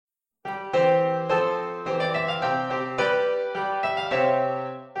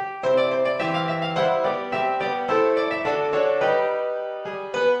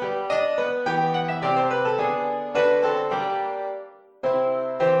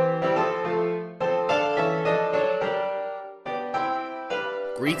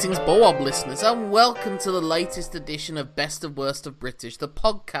Greetings, Boab listeners, and welcome to the latest edition of Best of Worst of British, the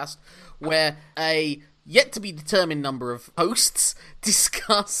podcast where a yet-to-be-determined number of hosts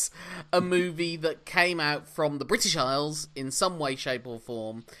discuss a movie that came out from the British Isles in some way, shape or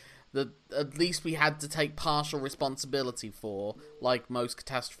form that at least we had to take partial responsibility for, like most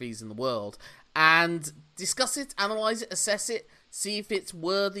catastrophes in the world, and discuss it, analyse it, assess it, see if it's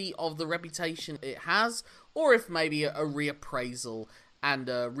worthy of the reputation it has, or if maybe a reappraisal and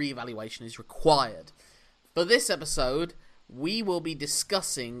a reevaluation is required. For this episode, we will be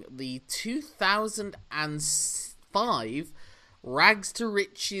discussing the 2005 Rags to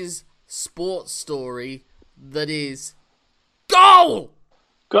Riches sports story that is Goal!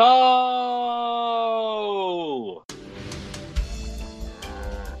 Go!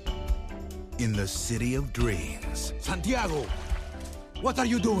 In the city of dreams, Santiago, what are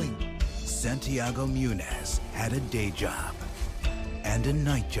you doing? Santiago Munez had a day job and a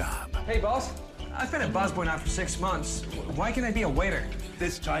night job. Hey, boss. I've been a busboy now for 6 months. Why can't I be a waiter?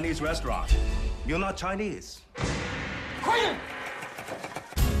 This Chinese restaurant. You're not Chinese. Quiet!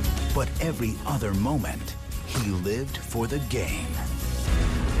 But every other moment, he lived for the game.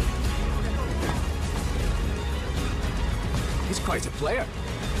 He's quite a player.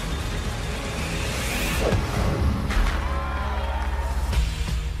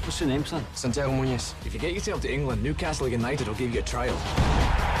 What's your name, son? Santiago Muñez. If you get yourself to England, Newcastle United will give you a trial.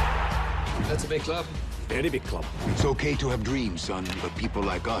 That's a big club. Very big club. It's okay to have dreams, son, but people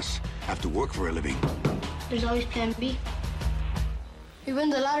like us have to work for a living. There's always plan B. We win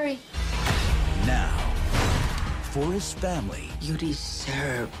the lottery. Now, for his family, You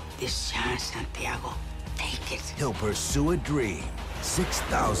deserve this chance, Santiago. Take it. he'll pursue a dream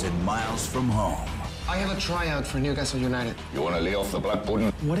 6,000 miles from home. I have a tryout for Newcastle United. You want to lay off the black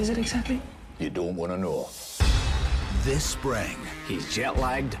pudding? What is it exactly? You don't want to know. This spring, He's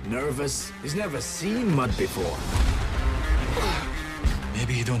jet-lagged, nervous. He's never seen mud before.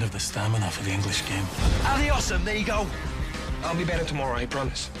 Maybe you don't have the stamina for the English game. Adios, and there you go. I'll be better tomorrow, I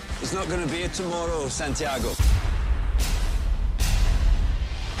promise. It's not going to be a tomorrow, Santiago.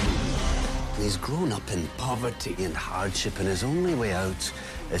 He's grown up in poverty and hardship, and his only way out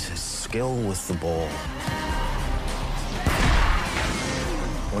is his skill with the ball.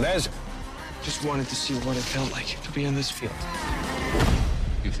 Munez, Just wanted to see what it felt like to be on this field.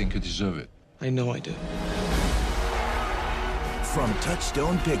 you think you deserve it? I know I do. from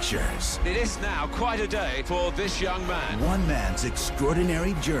Touchstone Pictures, It is now quite a day for this young man. one man's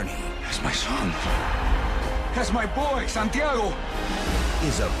extraordinary journey That's my son. That's my boy, Santiago.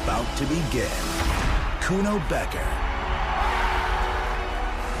 is about to begin. Kuno Becker.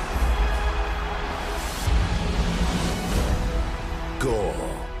 Goal.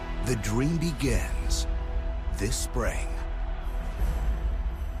 The dream begins this spring.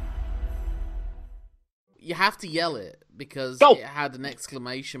 You have to yell it because Go! it had an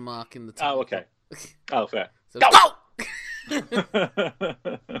exclamation mark in the title. Oh, okay. Oh, fair. So, Go!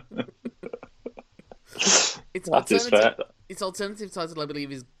 Its That is fair. Its alternative title, I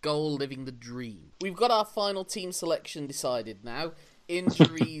believe, is Goal Living the Dream. We've got our final team selection decided now.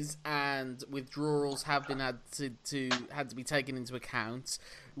 Injuries and withdrawals have been had to be taken into account.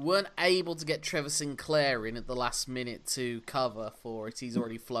 We weren't able to get Trevor Sinclair in at the last minute to cover for it. He's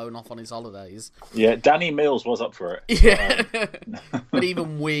already flown off on his holidays. Yeah, Danny Mills was up for it. Yeah, but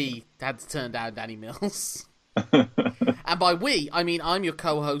even we had to turn down Danny Mills. And by we, I mean I'm your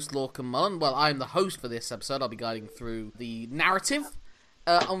co-host, Lorcan Mullen. Well, I'm the host for this episode. I'll be guiding through the narrative.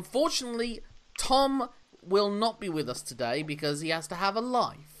 Unfortunately, Tom will not be with us today because he has to have a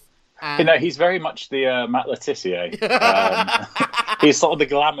life. And... You know, he's very much the Matt Letizia. He's sort of the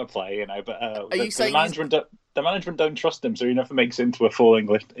glamour play, but the management don't trust him, so he never makes it into a full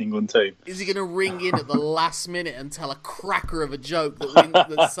England team. Is he going to ring in at the last minute and tell a cracker of a joke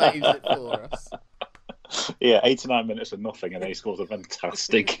that saves it for us? Yeah, 89 minutes of nothing, and then he scores a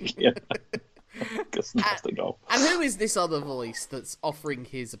fantastic, fantastic goal. And who is this other voice that's offering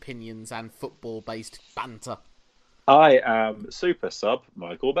his opinions and football-based banter? I am super sub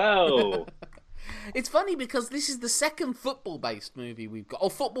Michael Bell. It's funny because this is the second football-based movie we've got,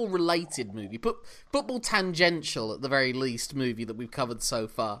 or football-related movie, football tangential at the very least movie that we've covered so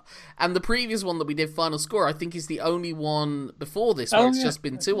far. And the previous one that we did, Final Score, I think is the only one before this where it's just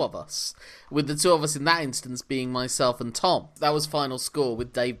been two of us, with the two of us in that instance being myself and Tom. That was Final Score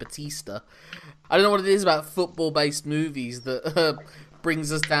with Dave Batista. I don't know what it is about football-based movies that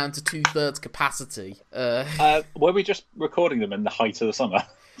brings us down to 2/3 capacity. Were we just recording them in the height of the summer?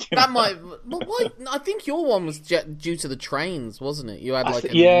 That might. Well, why? I think your one was due to the trains, wasn't it? You had like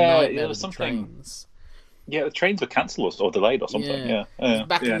a yeah, nightmare there was with the something. trains. Yeah, the trains were cancelled or delayed or something. Yeah.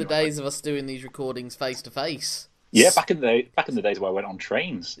 Back in the days of us doing these recordings face to face. Yeah, back in the days where I went on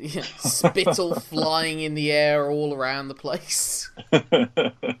trains. Yeah, spittle flying in the air all around the place.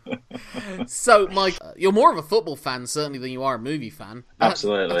 So, Mike, you're more of a football fan, certainly, than you are a movie fan.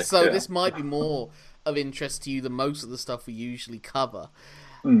 Absolutely. So this might be more of interest to you than most of the stuff we usually cover.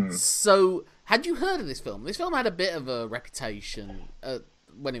 So, had you heard of this film? This film had a bit of a reputation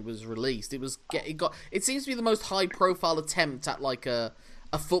when it was released. It seems to be the most high-profile attempt at like a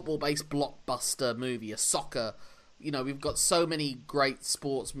football-based blockbuster movie, a soccer. We've got so many great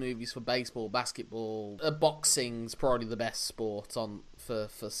sports movies for baseball, basketball. Boxing's probably the best sport for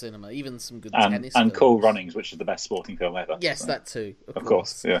cinema. Even some good tennis. And Cool Runnings, which is the best sporting film ever. Yes, so. That too. Of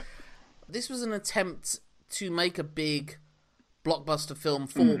course, yeah. This was an attempt to make a big blockbuster film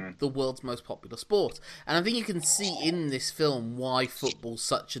for the world's most popular sport. And I think you can see in this film why football's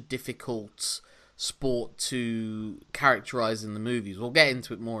such a difficult sport to characterize in the movies. We'll get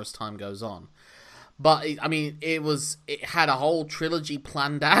into it more as time goes on. But, it had a whole trilogy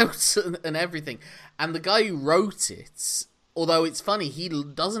planned out and everything. And the guy who wrote it, although it's funny, he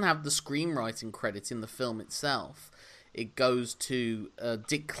doesn't have the screenwriting credit in the film itself. It goes to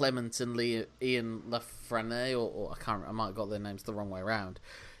Dick Clement and Ian LaFrenne, or I might have got their names the wrong way around.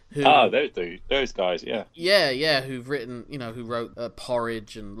 Those guys, yeah. Yeah, who've written, who wrote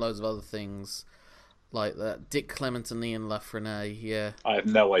Porridge and loads of other things. Like that, Dick Clement and Ian LaFrenne, yeah. I have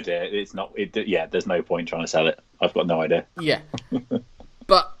no idea. It's not. There's no point trying to sell it. I've got no idea. Yeah,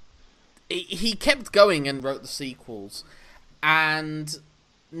 but he kept going and wrote the sequels, and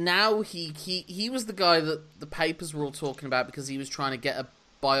now he was the guy that the papers were all talking about because he was trying to get a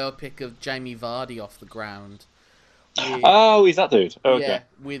biopic of Jamie Vardy off the ground. He's that dude. Oh, okay. Yeah,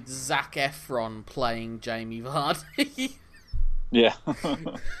 with Zac Efron playing Jamie Vardy. Yeah.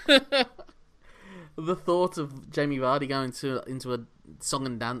 The thought of Jamie Vardy going into a song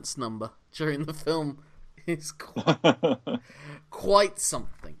and dance number during the film is quite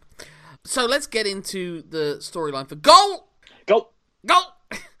something. So let's get into the storyline for Goal!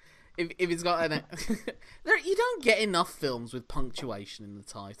 If it's got an... You don't get enough films with punctuation in the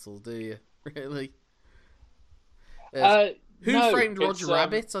title, do you? Really? Who Framed Roger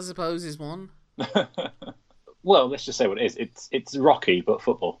Rabbit, I suppose, is one. Well, let's just say what it is. It's Rocky, but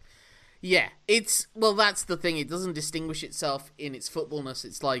football. Yeah, that's the thing. It doesn't distinguish itself in its footballness.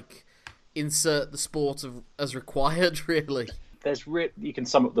 It's like insert the sport as required, really. You can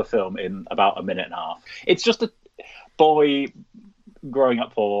sum up the film in about a minute and a half. It's just a boy growing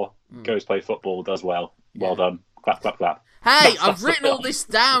up poor, goes play football, does well. Well done. Clap, clap, clap. Hey, I've written all this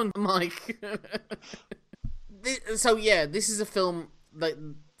down, Mike. So yeah, this is a film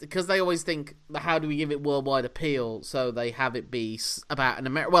that... Because they always think, how do we give it worldwide appeal? So they have it be about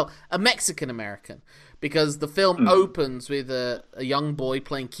a Mexican-American. Because the film opens with a young boy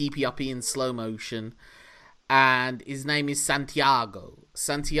playing Keepy Uppy in slow motion. And his name is Santiago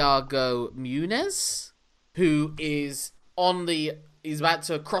Munez, who is he's about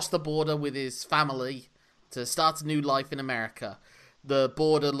to cross the border with his family to start a new life in America. The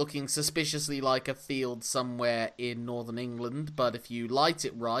border looking suspiciously like a field somewhere in northern England, but if you light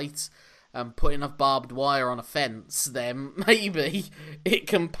it right and put enough barbed wire on a fence, then maybe it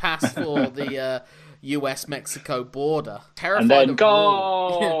can pass for the US-Mexico border. Terrified and then of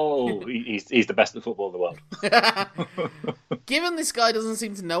goal! He's the best at football in the world. Given this guy doesn't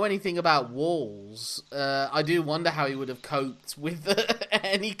seem to know anything about walls, I do wonder how he would have coped with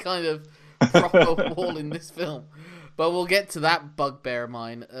any kind of proper wall in this film. But we'll get to that bugbear of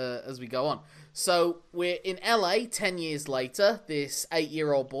mine as we go on. So we're in LA 10 years later. This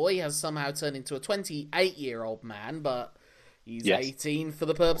 8-year-old boy has somehow turned into a 28-year-old man, but he's 18 for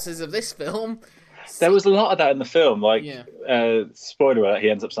the purposes of this film. There was a lot of that in the film. Spoiler alert,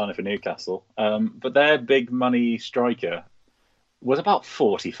 he ends up signing for Newcastle. But their big money striker was about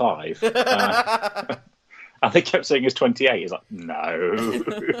 45. And they kept saying he's 28. He's like, no.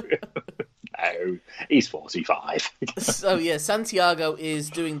 No, he's 45. So, yeah, Santiago is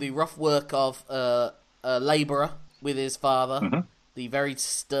doing the rough work of a labourer with his father, the very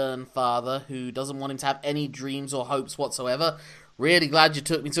stern father who doesn't want him to have any dreams or hopes whatsoever. Really glad you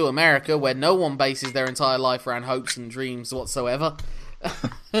took me to America, where no one bases their entire life around hopes and dreams whatsoever.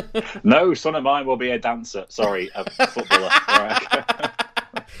 No son of mine will be a dancer. Sorry, a footballer.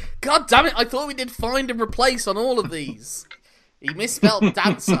 God damn it, I thought we did find and replace on all of these. He misspelled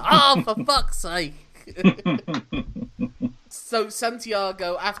dancer. Oh, for fuck's sake. So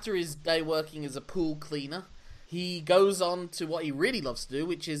Santiago, after his day working as a pool cleaner, he goes on to what he really loves to do,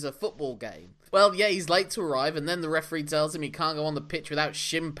 which is a football game. Well, yeah, he's late to arrive, and then the referee tells him he can't go on the pitch without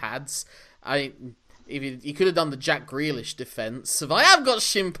shin pads. It He could have done the Jack Grealish defence of, I have got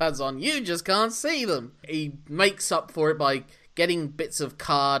shin pads on, you just can't see them. He makes up for it by getting bits of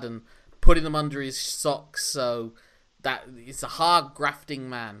card and putting them under his socks, so that it's a hard grafting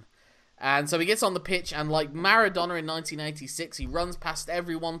man. And so he gets on the pitch, and like Maradona in 1986, he runs past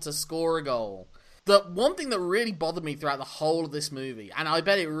everyone to score a goal. The one thing that really bothered me throughout the whole of this movie, and I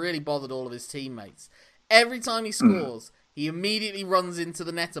bet it really bothered all of his teammates, every time he scores, he immediately runs into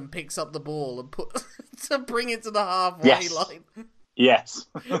the net and picks up the ball and to bring it to the halfway line. Yes.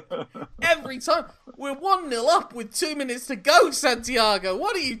 Every time. We're 1-0 up with 2 minutes to go, Santiago.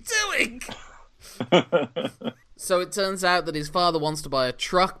 What are you doing? So it turns out that his father wants to buy a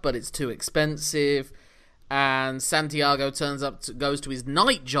truck, but it's too expensive. And Santiago goes to his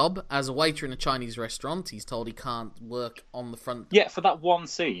night job as a waiter in a Chinese restaurant. He's told he can't work on the front. Yeah, for that one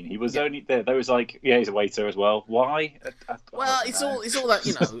scene, he was only there. There was like, he's a waiter as well. Why? It's all that,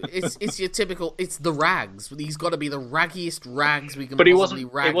 you know. It's your typical. It's the rags. He's got to be the raggiest rags we can. But possibly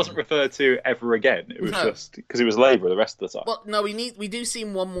rag. It wasn't referred to ever again. It was just because he was labourer the rest of the time. Well, no, we do see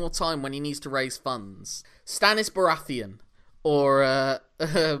him one more time when he needs to raise funds. Stanis Baratheon. Or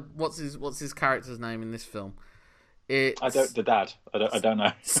what's his character's name in this film? The dad. I don't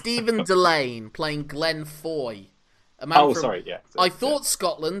know. Stephen Delane playing Glenn Foy. Sorry, yeah. I thought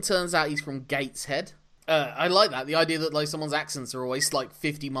Scotland. Turns out he's from Gateshead. I like that. The idea that like someone's accents are always like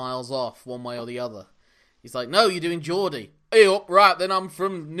 50 miles off one way or the other. He's like, no, you're doing Geordie. Hey, up, right, then I'm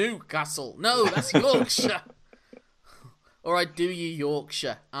from Newcastle. No, that's Yorkshire. All right, do you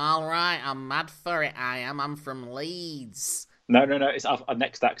Yorkshire? All right, I'm mad for it. I'm from Leeds. No. It's our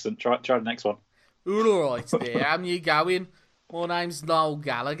next accent. Try the next one. All right, there. How you going? My name's Noel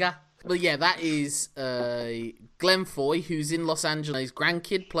Gallagher. But yeah, that is Glenn Foy, who's in Los Angeles,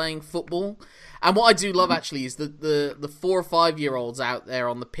 grandkid playing football. And what I do love actually is that the 4 or 5 year olds out there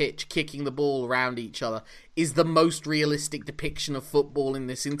on the pitch kicking the ball around each other is the most realistic depiction of football in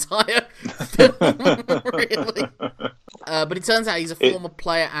this entire film. Really. But it turns out he's a former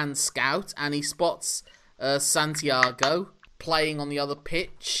player and scout, and he spots Santiago playing on the other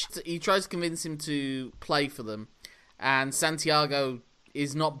pitch. He tries to convince him to play for them, and Santiago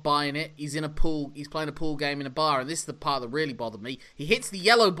is not buying it. He's in a pool. He's playing a pool game in a bar, and this is the part that really bothered me. He hits the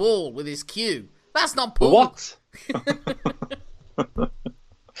yellow ball with his cue. That's not pool. What?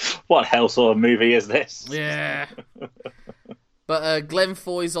 What hell sort of movie is this? Yeah. But Glenn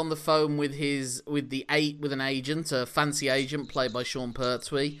Foy's on the phone with an agent, a fancy agent played by Sean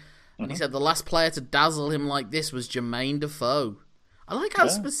Pertwee, and he said the last player to dazzle him like this was Jermaine Defoe. I like how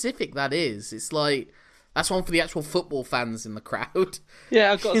specific that is. It's like that's one for the actual football fans in the crowd.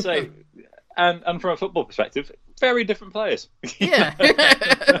 Yeah, I've got to say, and from a football perspective, very different players. Yeah.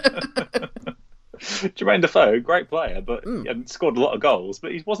 Jermaine Defoe, great player, but and scored a lot of goals,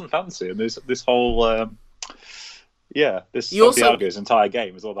 but he wasn't fancy. And this whole, Santiago's entire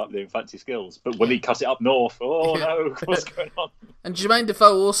game is all about doing fancy skills. But when he cut it up north, no, what's going on? And Jermaine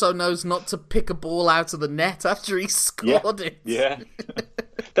Defoe also knows not to pick a ball out of the net after he scored it. Yeah.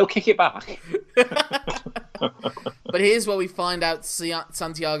 They'll kick it back. But here's where we find out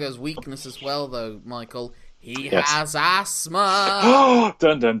Santiago's weakness as well, though, Michael. He has asthma.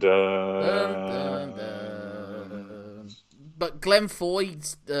 Dun, dun, dun. Dun, dun, dun. But Glenn Foy,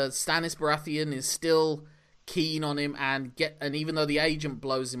 Stanis Baratheon, is still keen on him, and even though the agent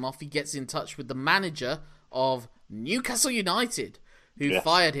blows him off, he gets in touch with the manager of Newcastle United, who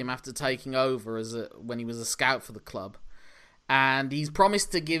fired him after taking over when he was a scout for the club. And he promises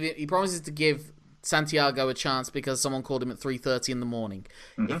to give Santiago a chance because someone called him at 3:30 in the morning.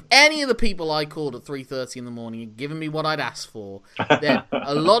 Mm-hmm. If any of the people I called at 3:30 in the morning had given me what I'd asked for, then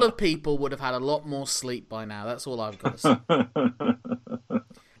a lot of people would have had a lot more sleep by now. That's all I've got to say.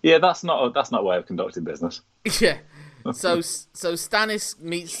 Yeah, that's not a way of conducting business. Yeah. So Stanis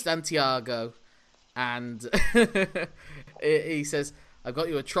meets Santiago, and he says, "I've got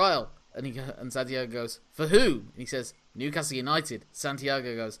you a trial." And Santiago goes, "For who?" And he says, "Newcastle United."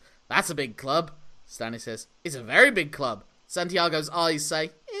 Santiago goes, "That's a big club." Stanis says, "It's a very big club." Santiago's eyes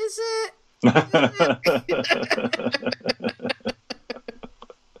say, "Is it?"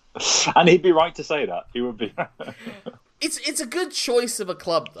 And he'd be right to say that. He would be. It's a good choice of a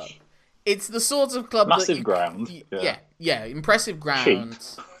club, though. It's the sort of club massive ground. Yeah, impressive ground.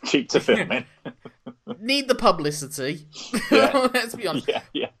 Cheap to film in. Need the publicity. Yeah. Let's be honest.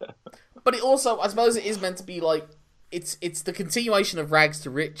 Yeah. But it also, I suppose, it is meant to be like it's the continuation of rags to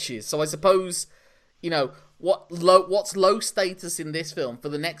riches. So I suppose, what's low status in this film for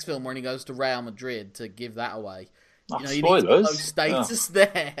the next film when he goes to Real Madrid to give that away. You need low status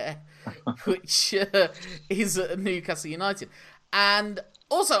there, which is Newcastle United. And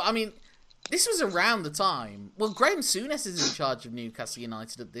also, I mean, this was around the time. Well, Graham Souness is in charge of Newcastle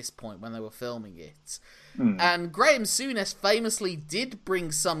United at this point when they were filming it. And Graham Souness famously did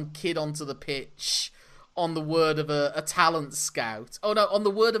bring some kid onto the pitch on the word of a talent scout. Oh, no, on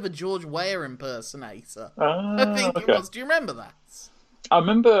the word of a George Weah impersonator. I think it was. Do you remember that? I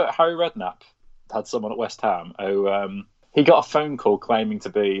remember Harry Redknapp had someone at West Ham who... he got a phone call claiming to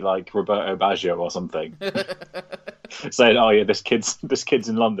be like Roberto Baggio or something, saying, "Oh yeah, this kid's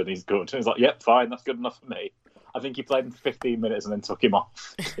in London. He's good." And he's like, "Yep, fine, that's good enough for me." I think he played him for 15 minutes and then took him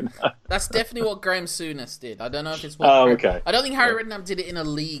off. You know? That's definitely what Graham Souness did. I don't know if it's what. Okay. I don't think Harry Redknapp did it in a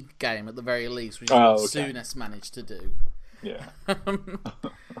league game at the very least, which is what Souness managed to do. Yeah.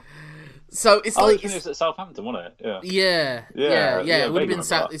 So it's like it was at Southampton, wasn't it? Yeah. It would have been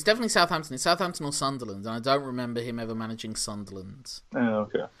It's definitely Southampton. It's Southampton or Sunderland, and I don't remember him ever managing Sunderland. Oh,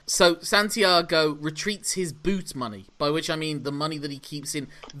 okay. So Santiago retreats his boot money, by which I mean the money that he keeps in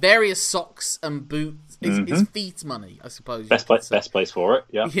various socks and boots. His feet money, I suppose. Best place for it.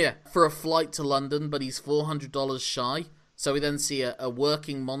 Yeah. Yeah, for a flight to London, but he's $400 shy. So we then see a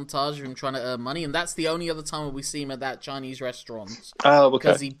working montage of him trying to earn money, and that's the only other time we see him at that Chinese restaurant. Oh, okay.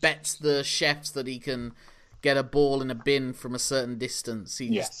 Because he bets the chefs that he can get a ball in a bin from a certain distance.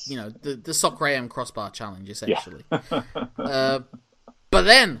 Just, the Soccer AM crossbar challenge, essentially. Yeah. But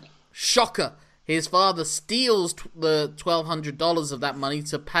then, shocker, his father steals the $1,200 of that money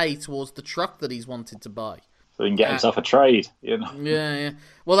to pay towards the truck that he's wanted to buy. So he can get himself a trade, you know? Yeah.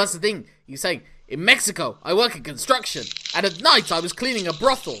 Well, that's the thing. You say, in Mexico, I work in construction, and at night I was cleaning a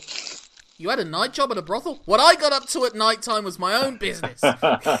brothel. You had a night job at a brothel? What I got up to at night time was my own business.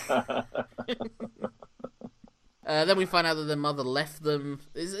 Then we find out that their mother left them.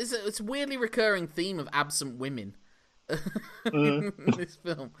 It's a weirdly recurring theme of absent women in this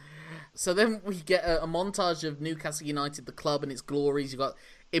film. So then we get a montage of Newcastle United, the club, and its glories. You've got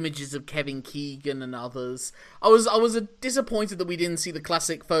images of Kevin Keegan and others. I was disappointed that we didn't see the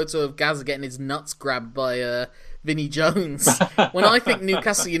classic photo of Gazza getting his nuts grabbed by Vinnie Jones. When I think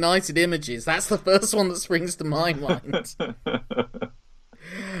Newcastle United images, that's the first one that springs to my mind.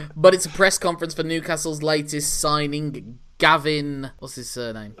 But it's a press conference for Newcastle's latest signing, Gavin... What's his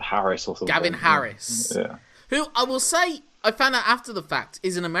surname? Harris or something. Gavin Harris. Yeah. Who, I will say, I found out after the fact,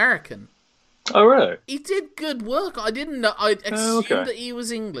 is an American. Oh, really? He did good work. I didn't know. I assumed that he was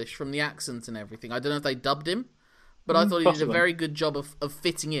English from the accent and everything. I don't know if they dubbed him, but I thought he did a very good job of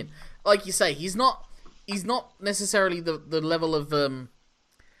fitting in. Like you say, he's not necessarily the level of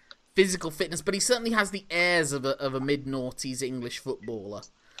physical fitness, but he certainly has the airs of a mid-noughties English footballer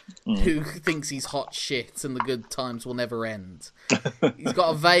who thinks he's hot shit and the good times will never end. He's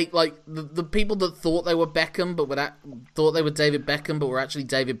got a vague, like, the people that thought they were Beckham, but thought they were David Beckham, but were actually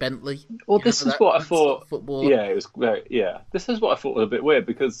David Bentley. Well, this is what I thought. Footballer. Yeah, it was. This is what I thought was a bit weird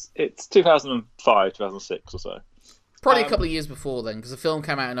because it's 2005, 2006 or so. Probably a couple of years before then, because the film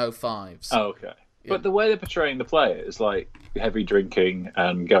came out in 2005. So. Oh, okay. Yeah. But the way they're portraying the players, like heavy drinking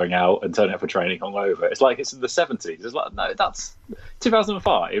and going out and turning up for training hungover, it's like it's in the 70s. It's like, no, that's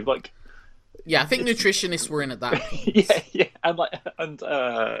 2005. Like, yeah, I think nutritionists were in at that point. yeah, and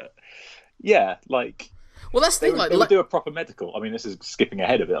well, that's the thing. They would do a proper medical. I mean, this is skipping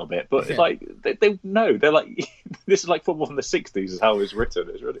ahead a little bit, but like they know they're like this is like football from the 60s is how it was written.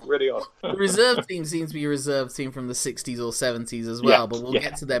 It's really really odd. The reserve team seems to be a reserve team from the 60s or 70s as well, but we'll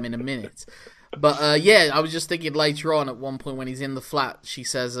get to them in a minute. But I was just thinking later on at one point when he's in the flat, she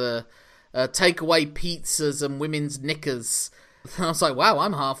says, "Take away pizzas and women's knickers." And I was like, wow,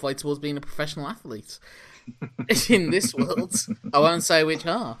 I'm halfway towards being a professional athlete in this world. I won't say which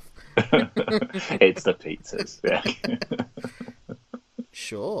half. It's the pizzas, yeah.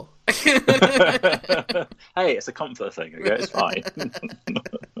 Sure. Hey, it's a comfort thing, okay? It's fine.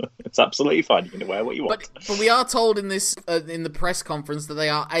 It's absolutely fine. You can wear what you want. But we are told in this in the press conference that they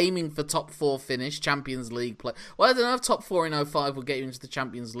are aiming for top 4 finish, Champions League play. Well, I don't know if top 4 in 2005 will get you into the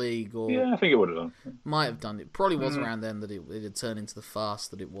Champions League, or yeah, I think it would have done. Might have done. It probably was around then that it had turned into the farce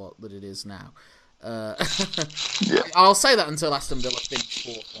that it is now. I'll say that until Aston Villa finish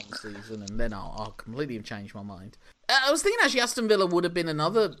 4th one season, and then I'll completely change my mind. I was thinking actually Aston Villa would have been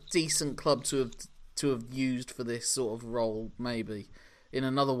another decent club to have used for this sort of role, maybe in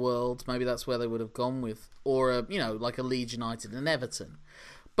another world. Maybe that's where they would have gone with, or like a Leeds United and Everton.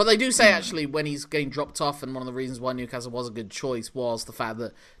 But they do say actually when he's getting dropped off, and one of the reasons why Newcastle was a good choice was the fact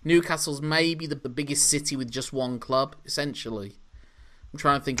that Newcastle's maybe the biggest city with just one club, essentially. I'm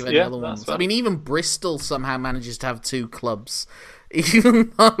trying to think of any other ones. Fair. I mean, even Bristol somehow manages to have 2 clubs,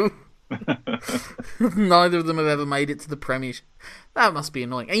 even though Neither of them have ever made it to the Premiership. That must be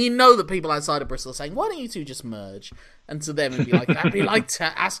annoying. And you know that people outside of Bristol are saying, why don't you two just merge? And to them it'd be like, that'd be like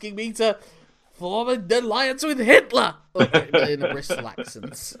asking me to form an alliance with Hitler! In a Bristol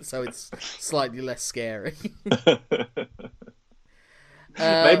accent. So it's slightly less scary.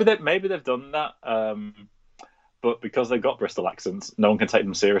 Maybe they've done that, but because they've got Bristol accents, no one can take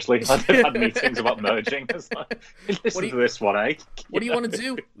them seriously. Like, they've had meetings about merging. It's like, listen to this one, eh? What do you want to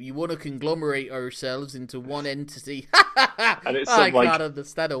do? You want to conglomerate ourselves into one entity. And it's I can't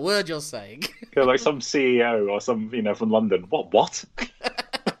understand a word you're saying. Like some CEO or some, from London. What?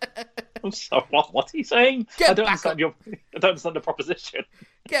 I'm sorry, what are you saying? I don't understand the proposition.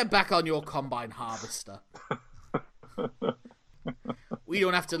 Get back on your combine harvester. We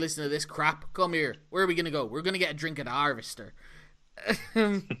don't have to listen to this crap. Come here. Where are we going to go? We're going to get a drink at the harvester.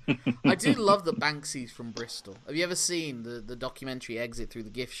 I do love the Banksy's from Bristol. Have you ever seen the documentary Exit Through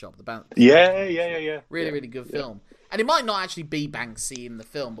the Gift Shop? Yeah. Really good film. And it might not actually be Banksy in the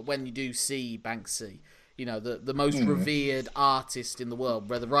film, but when you do see Banksy, the most revered artist in the world,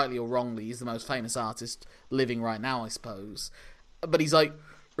 whether rightly or wrongly, he's the most famous artist living right now, I suppose. But he's like,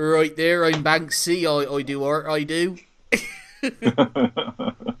 right there, I'm Banksy, I do art, I do.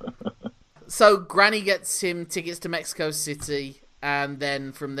 So Granny gets him tickets to Mexico City, and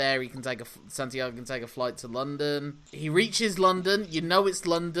then from there Santiago can take a flight to London. He reaches London, it's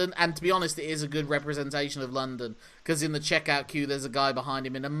London, and to be honest, it is a good representation of London, because in the checkout queue there's a guy behind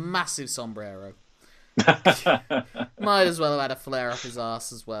him in a massive sombrero. Might as well have had a flare up his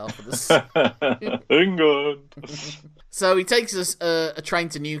ass as well for this. England. So he takes us a train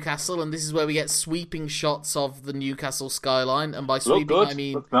to Newcastle, and this is where we get sweeping shots of the Newcastle skyline. And by sweeping, I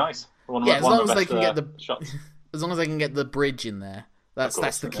mean looks nice. As long as they can get as long as they can get the bridge in there.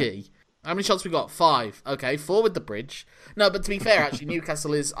 That's the key. How many shots we got? 5. Okay, 4 with the bridge. No, but to be fair, actually,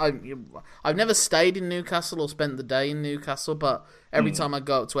 Newcastle is... I've never stayed in Newcastle or spent the day in Newcastle, but every time I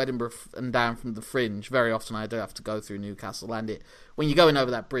go up to Edinburgh and down from the Fringe, very often I do have to go through Newcastle, and when you're going over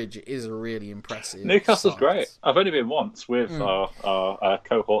that bridge, it is a really impressive Newcastle's sight. Great. I've only been once with our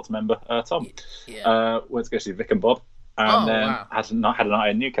cohort member, Tom. Yeah. Went to go see Vic and Bob. And then had a night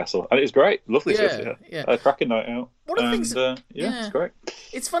in Newcastle. And it was great. Lovely city. A cracking night out. One of the things... it's great.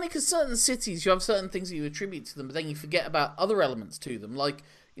 It's funny because certain cities, you have certain things that you attribute to them, but then you forget about other elements to them. Like,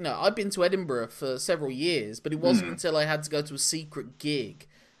 I've been to Edinburgh for several years, but it wasn't until I had to go to a secret gig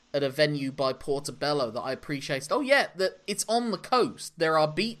at a venue by Portobello that I appreciated, that it's on the coast. There are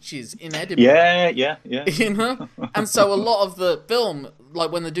beaches in Edinburgh. Yeah. And so a lot of the film,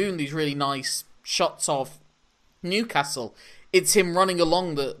 like when they're doing these really nice shots of Newcastle, it's him running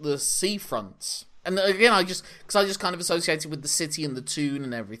along the seafronts. And again, I just kind of associate it with the city and the tune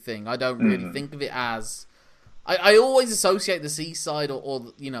and everything. I don't really think of it as... I always associate the seaside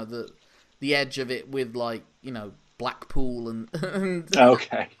or the edge of it with, like, Blackpool and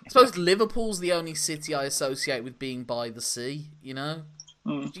okay. I suppose Liverpool's the only city I associate with being by the sea, Do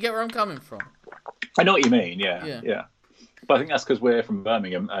you get where I'm coming from? I know what you mean, yeah. But I think that's because we're from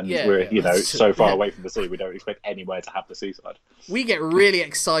Birmingham and we're, so far away from the sea, we don't expect anywhere to have the seaside. We get really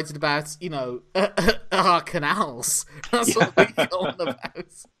excited about, our canals. That's what we get on about.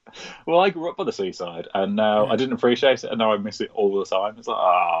 Well, I grew up by the seaside, and now I didn't appreciate it, and now I miss it all the time. It's like,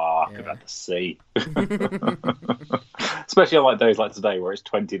 I could have the sea. Especially on days like today, where it's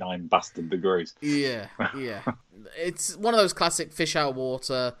 29 bastard degrees. Yeah. It's one of those classic fish out of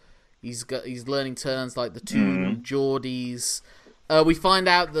water. He's learning turns like the Toon and Geordies. We find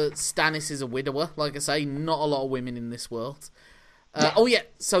out that Stannis is a widower. Like I say, not a lot of women in this world.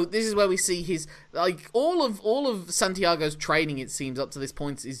 So this is where we see his all of Santiago's training. It seems up to this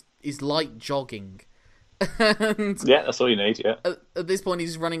point is light jogging. And that's all you need. Yeah. At this point,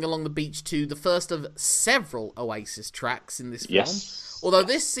 he's running along the beach to the first of several Oasis tracks in this film. Yes. Although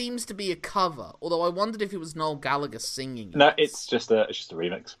this seems to be a cover. Although I wondered if it was Noel Gallagher singing. No, it's just a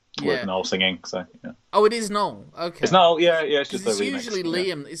remix with Noel singing. So yeah. Oh, it is Noel. Okay. It's Noel. Yeah. It's just a remix. It's usually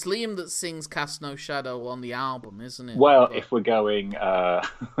Liam. It's Liam that sings "Cast No Shadow" on the album, isn't it? Well, if we're going, if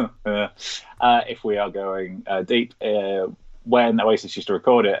we are going deep, when Oasis used to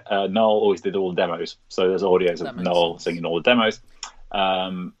record it, Noel always did all the demos. So there's audios of Noel singing all the demos.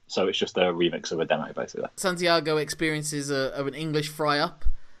 So it's just a remix of a demo, basically. Santiago experiences an English fry-up,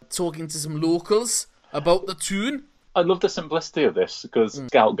 talking to some locals about the tune. I love the simplicity of this, because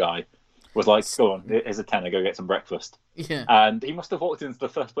Scout Guy was like, go on, here's a tenner, go get some breakfast. Yeah. And he must have walked into the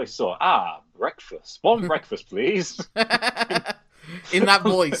first place he saw, breakfast. One breakfast, please. In that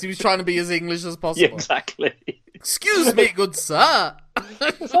voice. He was trying to be as English as possible. Yeah, exactly. Excuse me, good sir.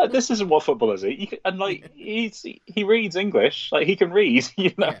 It's like, this isn't what football is. He reads English. Like, he can read,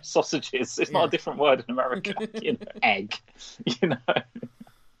 sausages. It's not a different word in America. Egg.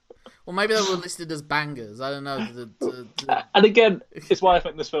 Well, maybe they were listed as bangers. I don't know. And again, it's why I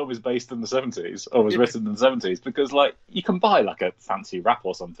think this film is based in the 70s, or was written in the 70s, because, like, you can buy, like, a fancy wrap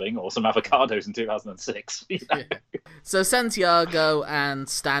or something, or some avocados in 2006. So Santiago and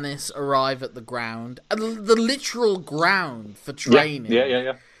Stannis arrive at the ground, the literal ground for training.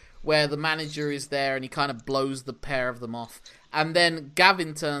 Yeah. Where the manager is there and he kind of blows the pair of them off. And then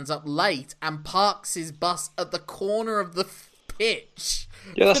Gavin turns up late and parks his bus at the corner of the pitch.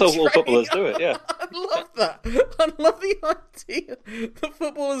 Yeah, that's how all footballers do it, yeah. I love that. I love the idea. The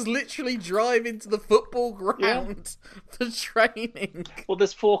footballers literally drive into the football ground for training. Well,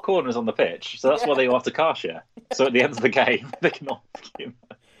 there's 4 corners on the pitch, so that's why they all have to car share. So at the end of the game, they can all...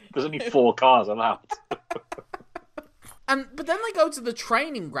 There's only 4 cars allowed. But then they go to the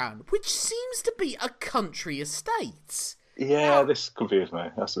training ground, which seems to be a country estate. Yeah, this confused me.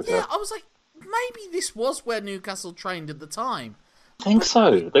 That's what I was like, maybe this was where Newcastle trained at the time. I think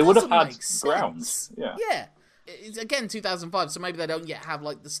so. They would have had grounds. Yeah. It's, again, 2005, so maybe they don't yet have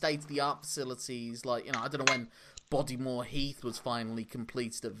like the state-of-the-art facilities. Like, I don't know when Bodymore Heath was finally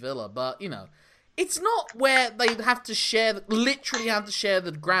completed at Villa, but, it's not where they'd have to literally have to share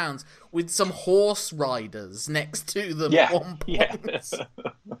the grounds with some horse riders next to them at one point. Yeah.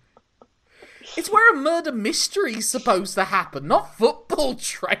 It's where a murder mystery is supposed to happen, not football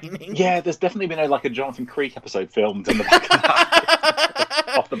training. Yeah, there's definitely been a Jonathan Creek episode filmed in the back of that,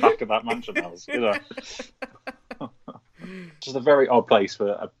 off the back of that mansion house. Just a very odd place for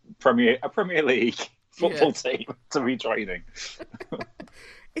a Premier League football team to be training.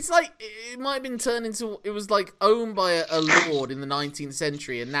 It's like, it might have been turned into, it was like owned by a lord in the 19th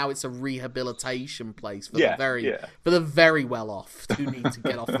century, and now it's a rehabilitation place for the very well off who need to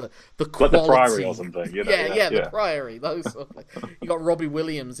get off the quality. Like the Priory or something, the Priory, those sort of things. You got Robbie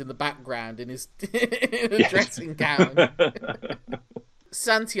Williams in the background in his dressing gown.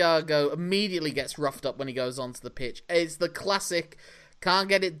 Santiago immediately gets roughed up when he goes onto the pitch. It's the classic... Can't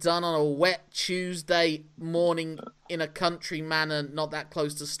get it done on a wet Tuesday morning in a country manor not that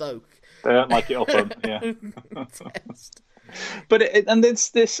close to Stoke. They don't like it often, But it's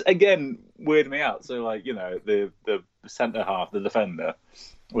this, again, weirded me out. So, like, the centre-half, the defender,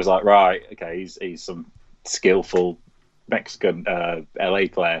 was like, right, okay, he's some skillful Mexican LA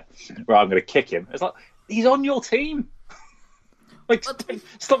player. Right, I'm going to kick him. It's like, he's on your team. Like,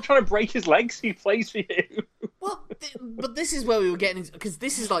 stop trying to break his legs. He plays for you. Well, but this is where we were getting into, because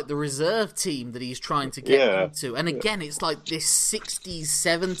this is like the reserve team that he's trying to get into. And again, it's like this 60s,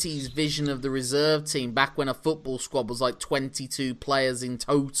 70s vision of the reserve team back when a football squad was like 22 players in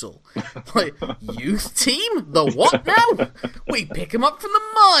total. Like, youth team? The what now? We pick them up from the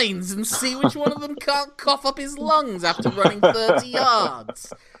mines and see which one of them can't cough up his lungs after running 30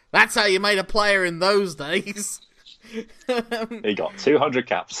 yards. That's how you made a player in those days. He got 200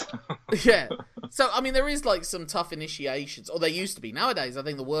 caps. Yeah. So, I mean, there is like some tough initiations, or there used to be. Nowadays, I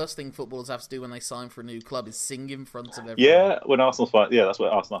think the worst thing footballers have to do when they sign for a new club is sing in front of everyone. Yeah, when Arsenal fight, that's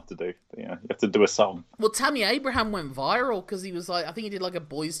what Arsenal have to do. You have to do a song. Well, Tammy Abraham went viral because he was like, I think he did like a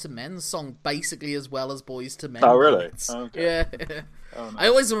Boys to Men song basically as well as Boys to Men. Oh, really? Okay. Yeah. Oh, no. I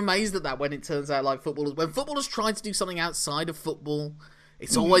always am amazed at that when it turns out like when footballers try to do something outside of football,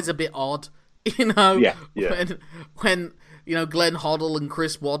 it's always a bit odd. Yeah. When Glenn Hoddle and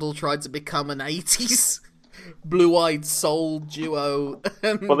Chris Waddle tried to become an 80s blue-eyed soul duo.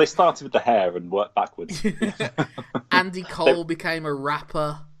 Well, they started with the hair and worked backwards. Andy Cole became a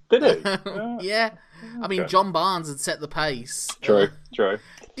rapper. Did he? Yeah. I mean, John Barnes had set the pace. True. Did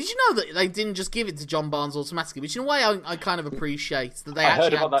you know that they didn't just give it to John Barnes automatically? Which in a way I kind of appreciate that they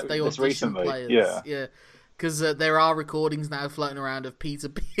actually audition players. Yeah. Because there are recordings now floating around of Peter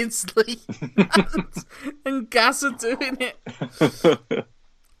Beardsley and Gasser doing it.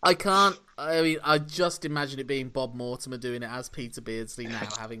 I just imagine it being Bob Mortimer doing it as Peter Beardsley now,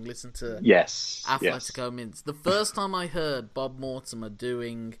 having listened to Atletico Mints. The first time I heard Bob Mortimer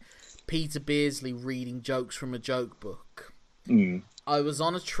doing Peter Beardsley reading jokes from a joke book, I was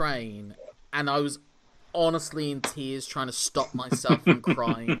on a train and I was honestly in tears trying to stop myself from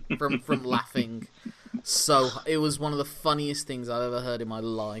crying, from laughing. So it was one of the funniest things I've ever heard in my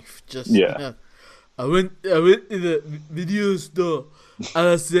life. I went to the video store and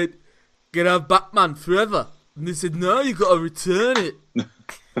I said, "Can I have Batman forever?" And they said, "No, you got to return it."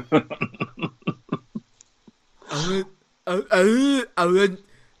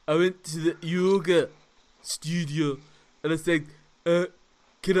 I went to the yoga studio and I said,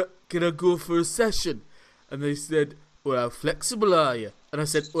 "Can I go for a session?" And they said, well, how flexible are you? And I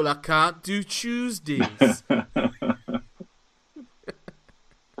said, well, I can't do Tuesdays.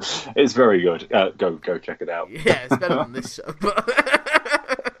 It's very good. Go check it out. Yeah, it's better than this show.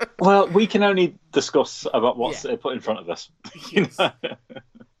 Well, we can only discuss about what's put in front of us. Yes.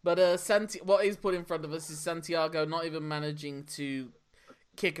 But what is put in front of us is Santiago not even managing to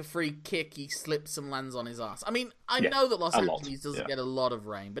kick a free kick. He slips and lands on his ass. I mean, I know that Los Angeles doesn't get a lot of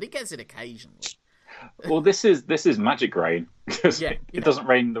rain, but he gets it occasionally. Well, this is magic rain because it doesn't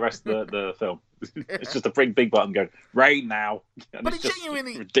rain the rest of the film. It's just a big button going rain now, and but it's it just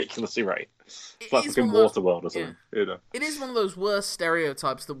genuinely ridiculously rain. It's like fucking Waterworld or something. Yeah. You know? It is one of those worst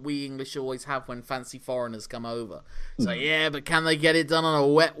stereotypes that we English always have when fancy foreigners come over. It's like, yeah, but can they get it done on a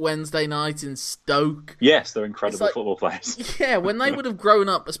wet Wednesday night in Stoke? Yes, they're incredible football players. Yeah, when they would have grown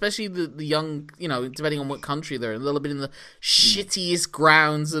up, especially the young, depending on what country they're in, a little bit in the shittiest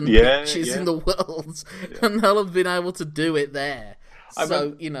grounds and pitches in the world, and they'll have been able to do it there.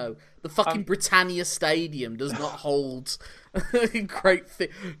 So, the fucking Britannia Stadium does not hold great thing.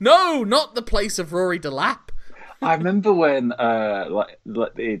 No, not the place of Rory Delap. I remember when, like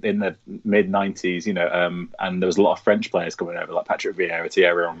in the mid-90s, and there was a lot of French players coming over, like Patrick Vieira,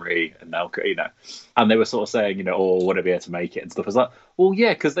 Thierry Henry, and Nelka, and they were sort of saying, oh, would I be able to make it and stuff. I was like, well,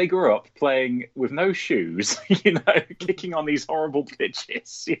 yeah, because they grew up playing with no shoes, kicking on these horrible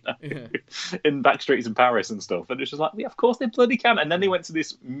pitches, in back streets in Paris and stuff. And it's just like, yeah, of course they bloody can. And then they went to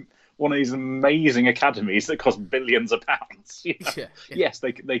this one of these amazing academies that cost billions of pounds. Yes,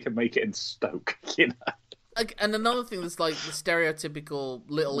 they can make it in Stoke, And another thing that's like the stereotypical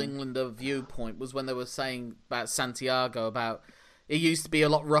Little Englander viewpoint was when they were saying about Santiago, about it used to be a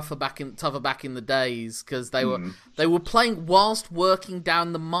lot tougher back in the days because they were playing whilst working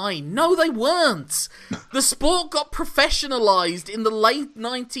down the mine. No, they weren't. The sport got professionalized in the late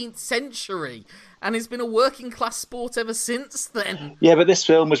 19th century. And it's been a working class sport ever since then. Yeah, but this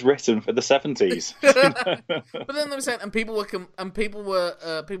film was written for the 70s. But then they were saying, and people were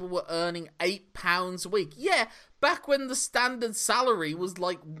earning £8 a week. Yeah, back when the standard salary was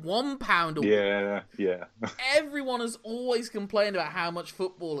like £1 a week. Yeah. Everyone has always complained about how much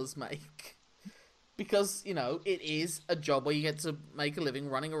footballers make, because it is a job where you get to make a living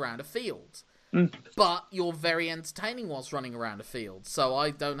running around a field. But you're very entertaining whilst running around a field, so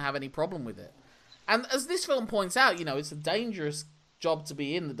I don't have any problem with it. And as this film points out, it's a dangerous job to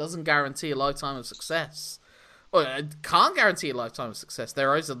be in that doesn't guarantee a lifetime of success. Well, it can't guarantee a lifetime of success.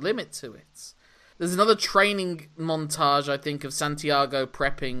 There is a limit to it. There's another training montage, I think, of Santiago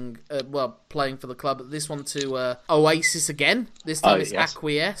prepping, playing for the club. This one to Oasis again. This time it's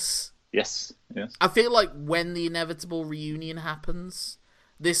Acquiesce. Yes. I feel like when the inevitable reunion happens,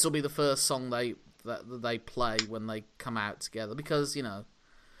 this will be the first song they play when they come out together. Because,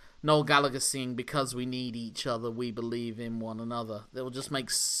 Noel Gallagher singing "Because We Need Each Other, We Believe in One Another." That will just make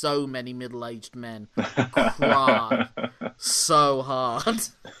so many middle-aged men cry so hard.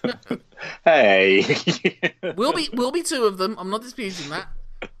 Hey, we'll be two of them. I'm not disputing that.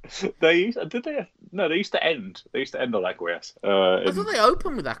 They used to end. They used to end on Acquiesce. I thought they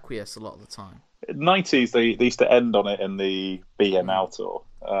open with Acquiesce a lot of the time. 90s, they used to end on it in the BML tour.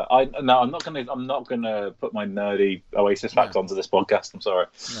 I'm not gonna put my nerdy Oasis facts onto this podcast. I'm sorry.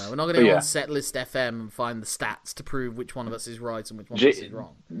 No, we're not gonna go on Setlist FM and find the stats to prove which one of us is right and which one of us is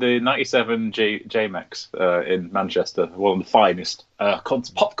wrong. The 97 JMEX in Manchester, one of the finest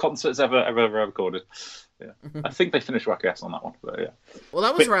pop concerts ever recorded. Yeah, I think they finished Acquiesce on that one. But yeah. Well,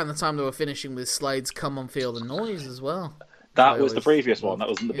 that was around the time they were finishing with Slade's "Come On Feel the Noise" as well. That was the previous one. That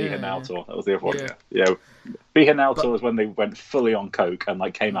wasn't the Be Here Now tour. That was the other one. Yeah. Be Here Now tour was when they went fully on coke and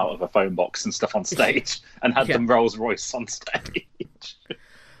came out of a phone box and stuff on stage and had them Rolls Royce on stage.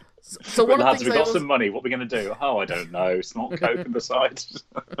 So one of the things, we've got some money. What are we going to do? Oh, I don't know. It's not coke in the side.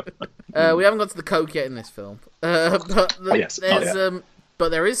 We haven't got to the coke yet in this film, but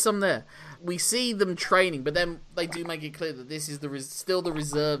there is some there. We see them training, but then they do make it clear that this is still the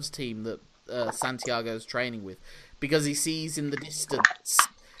reserves team that Santiago's training with. Because he sees in the distance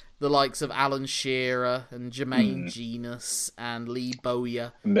the likes of Alan Shearer and Jermaine Genius and Lee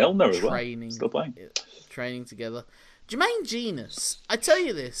Bowyer. Milner as well. Still playing. Training together. Jermaine Genius, I tell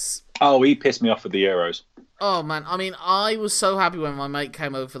you this. Oh, he pissed me off with the Euros. Oh, man. I mean, I was so happy when my mate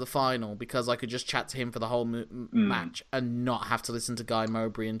came over for the final because I could just chat to him for the whole match and not have to listen to Guy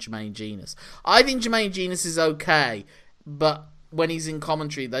Mowbray and Jermaine Genius. I think Jermaine Genius is okay, but when he's in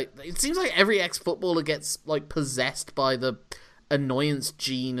commentary, it seems like every ex-footballer gets possessed by the annoyance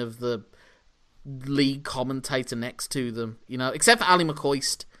gene of the league commentator next to them, except for Ali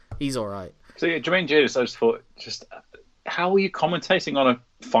McCoist. He's all right. So, Jermaine Genius, I just thought, how are you commentating on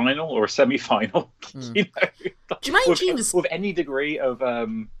final or a semi-final. You know, Jermaine Jenas with any degree of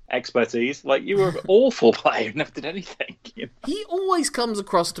expertise. Like, you were an awful player who never did anything. You know? He always comes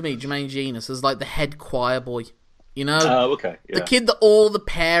across to me, Jermaine Jenas, as like the head choir boy. You know? Oh, okay. Yeah. The kid that all the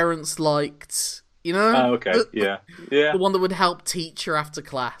parents liked. You know? Oh, okay. Yeah. The one that would help teach her after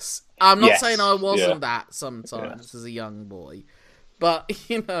class. I'm not saying I wasn't that sometimes as a young boy. But,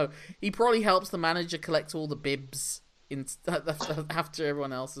 you know, he probably helps the manager collect all the bibs after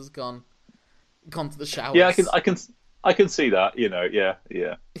everyone else has gone to the showers. Yeah, I can see that. You know, yeah.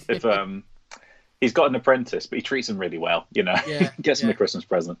 If he's got an apprentice, but he treats him really well. You know, gets him a Christmas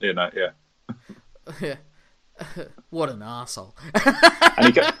present. You know, yeah. What an arsehole.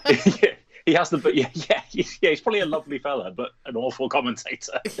 And he has the he's probably a lovely fella, but an awful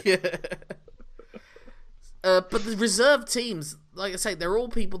commentator. But the reserve teams, like I say, they're all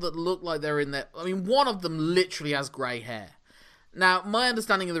people that look like they're in there. I mean, one of them literally has grey hair. Now, my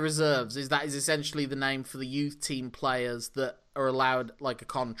understanding of the reserves is that is essentially the name for the youth team players that are allowed, like, a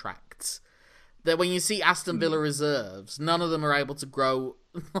contract. That when you see Aston Villa reserves, none of them are able to grow,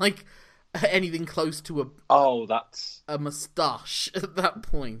 like, anything close to a moustache at that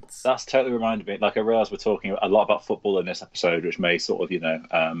point. That's totally reminded me. Like, I realise we're talking a lot about football in this episode, which may sort of, you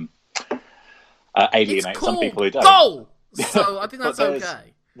know, alienate some people who don't. Goal! So I think that's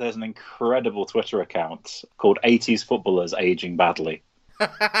okay. There's an incredible Twitter account called 80s Footballers Aging Badly.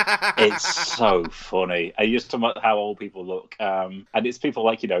 It's so funny. I used to talk about how old people look, and it's people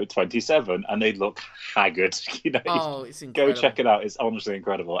like, you know, 27, and they look haggard. You know, it's incredible. Go check it out. It's honestly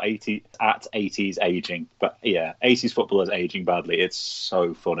incredible. 80s aging, but yeah, 80s Footballers Aging Badly. It's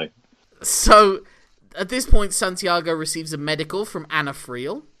so funny. So at this point, Santiago receives a medical from Anna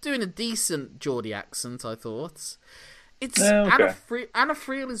Friel, doing a decent Geordie accent, I thought. Anna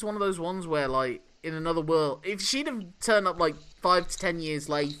Friel is one of those ones where, like, in another world, if she'd have turned up like 5 to 10 years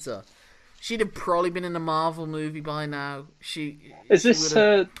later, she'd have probably been in a Marvel movie by now. Is this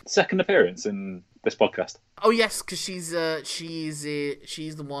her second appearance in this podcast? Oh yes, because she's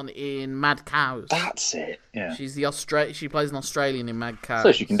the one in Mad Cows. That's it. Yeah, she's she plays an Australian in Mad Cows.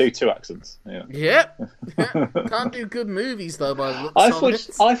 So she can do 2 accents. Yeah. Yep. Can't do good movies though. By the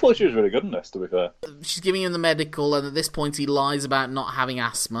looks I thought she was really good in this. To be fair, she's giving him the medical, and at this point he lies about not having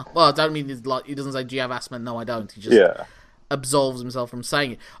asthma. Well, I don't mean he doesn't say, "Do you have asthma?" No, I don't. He just absolves himself from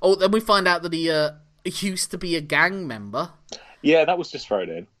saying it. Oh, then we find out that he used to be a gang member. Yeah, that was just thrown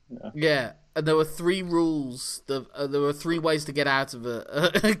in. Yeah. And there were 3 rules. There were 3 ways to get out of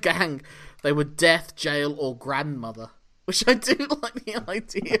a gang. They were death, jail, or grandmother. Which I do like the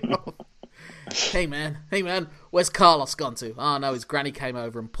idea of. Hey man, where's Carlos gone to? Oh no, his granny came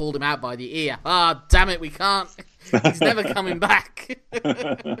over and pulled him out by the ear. Ah, damn it, we can't. He's never coming back.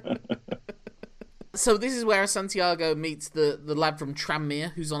 So this is where Santiago meets the lad from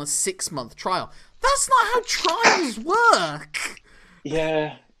Tranmere, who's on a 6-month trial. That's not how trials work.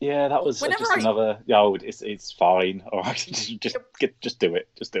 Yeah, that was another. Oh, it's fine. All right, just do it.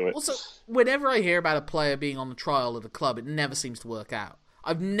 Just do it. Also, whenever I hear about a player being on the trial at a club, it never seems to work out.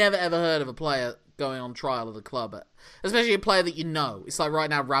 I've never ever heard of a player going on trial at a club, especially a player that you know. It's like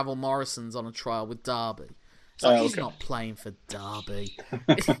right now, Ravel Morrison's on a trial with Derby. It's like he's not playing for Derby.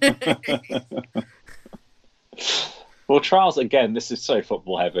 Well, trials again. This is so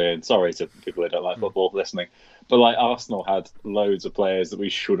football heavy, and sorry to people who don't like football listening, but like Arsenal had loads of players that we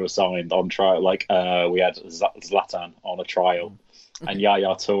should have signed on trial. Like we had Zlatan on a trial, and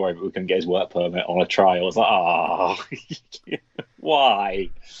Yaya Toure, but we couldn't get his work permit on a trial. It's like, why?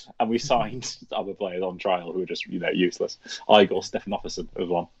 And we signed other players on trial who were just useless. Igor Stefanofferson was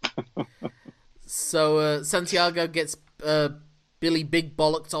one. So Santiago gets Billy Big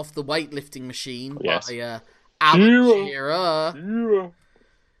Bollocked off the weightlifting machine by Alan Shearer.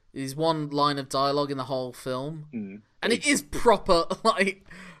 There's one line of dialogue in the whole film. And it is proper, like,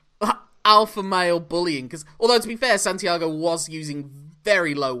 alpha male bullying. Because, although, to be fair, Santiago was using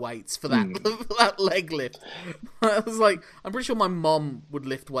very low weights for that leg lift. I was like, I'm pretty sure my mom would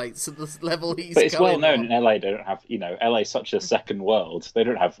lift weights at the level he's going. But it's well known in LA, they don't have, LA's such a second world. They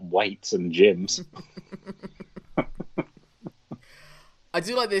don't have weights and gyms. I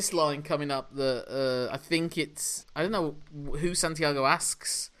do like this line coming up. I think I don't know who Santiago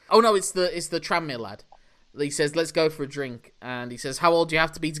asks. Oh no, it's the Tranmere lad. He says, "Let's go for a drink," and he says, "How old do you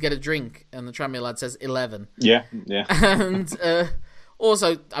have to be to get a drink?" And the Tranmere lad says, 11. Yeah. And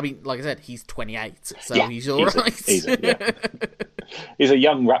also, I mean, like I said, he's 28, so he's all right. Easy, yeah. He's a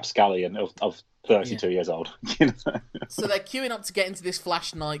young rapscallion of 32 years old. So they're queuing up to get into this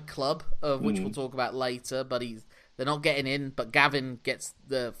Flash nightclub, which we'll talk about later. But they're not getting in. But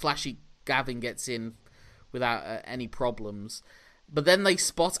flashy Gavin gets in without any problems. But then they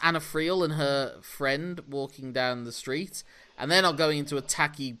spot Anna Friel and her friend walking down the street, and they're not going into a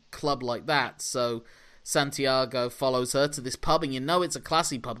tacky club like that, so Santiago follows her to this pub, and you know it's a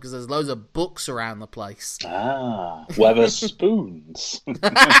classy pub because there's loads of books around the place. Ah, Wetherspoons.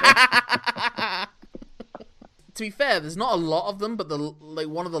 To be fair, there's not a lot of them, but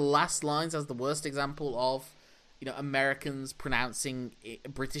one of the last lines has the worst example of, Americans pronouncing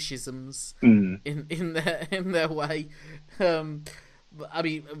Britishisms in their way. I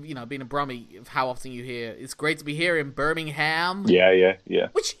mean, being a Brummie, of how often you hear, it's great to be here in Birmingham. Yeah.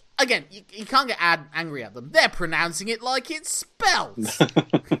 Which, again, you can't get angry at them. They're pronouncing it like it's spelled.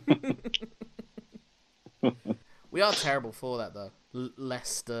 We are terrible for that, though.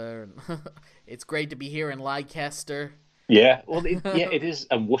 Leicester. And it's great to be here in Leicester. Yeah, well, it is.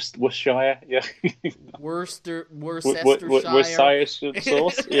 And Worcestershire, yeah. Worcestershire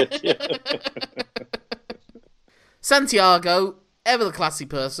sauce. Yeah. Santiago, ever the classy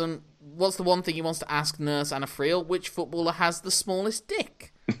person, what's the one thing he wants to ask Nurse Anna Friel? Which footballer has the smallest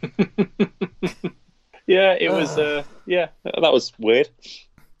dick? Yeah, it was. Yeah, that was weird.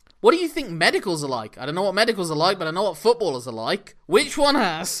 What do you think medicals are like? I don't know what medicals are like, but I know what footballers are like. Which one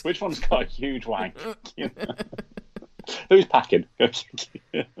has? Which one's got a huge wank? Who's packing?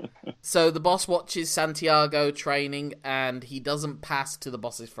 So the boss watches Santiago training, and he doesn't pass, to the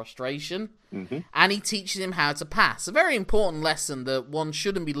boss's frustration. Mm-hmm. And he teaches him how to pass. A very important lesson that one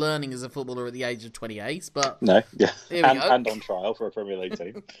shouldn't be learning as a footballer at the age of 28. But no, yeah, and on trial for a Premier League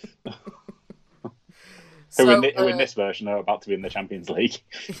team. Who in this version are about to be in the Champions League.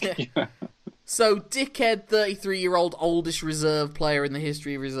 Yeah. So, dickhead 33-year-old oldest reserve player in the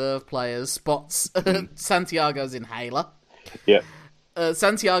history of reserve players spots Santiago's inhaler. Yeah.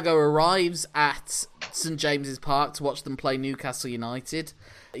 Santiago arrives at St James's Park to watch them play Newcastle United.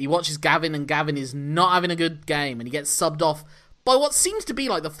 He watches Gavin, and Gavin is not having a good game, and he gets subbed off by what seems to be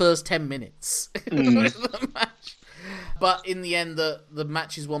like the first 10 minutes of the match. But in the end, the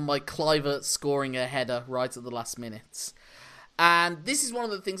match is won by Kluivert scoring a header right at the last minutes. And this is one of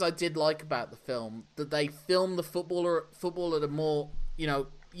the things I did like about the film, that they filmed the football at a more, you're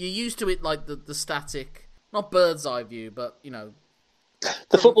used to it like the static, not bird's eye view, but,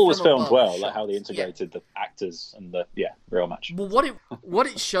 the football was filmed well, like how they integrated the actors and the real match. Well, what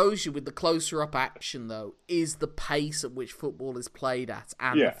it shows you with the closer up action, though, is the pace at which football is played at,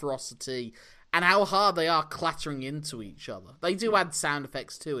 and the ferocity, and how hard they are clattering into each other. They do add sound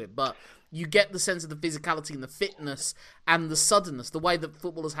effects to it, but you get the sense of the physicality and the fitness and the suddenness, the way that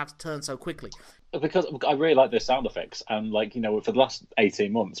footballers have to turn so quickly. Because I really like the sound effects, and for the last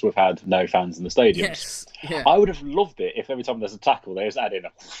 18 months we've had no fans in the stadiums. Yes, yeah. I would have loved it if every time there's a tackle they just add in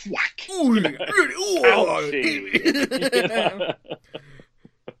a whack.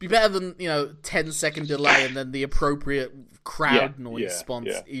 Be better than 10-second delay and then the appropriate crowd noise response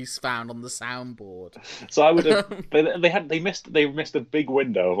is found on the soundboard. So I would have. they missed a big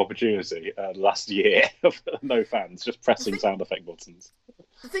window of opportunity last year of no fans just pressing sound effect buttons.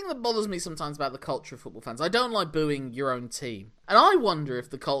 The thing that bothers me sometimes about the culture of football fans, I don't like booing your own team. And I wonder if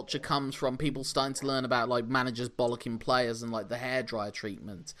the culture comes from people starting to learn about like managers bollocking players and like the hairdryer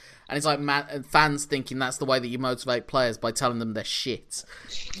treatment. And it's like fans thinking that's the way that you motivate players, by telling them they're shit.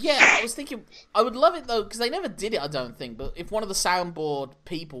 Yeah, I was thinking, I would love it though, because they never did it, I don't think. But if one of the soundboard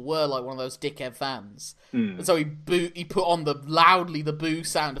people were like one of those dickhead fans, and so he put on loudly the boo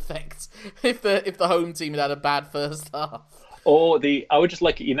sound effects if the home team had a bad first half. Or I would just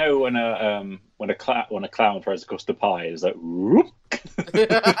like when a clown throws a custard pie, it's like whoop.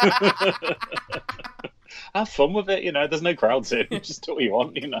 Have fun with it, there's no crowds in, just do what you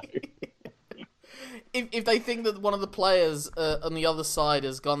want, If they think that one of the players on the other side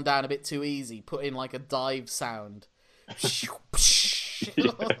has gone down a bit too easy, put in like a dive sound.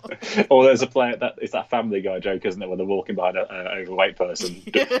 Or there's a player it's that Family Guy joke, isn't it, when they're walking behind an overweight person.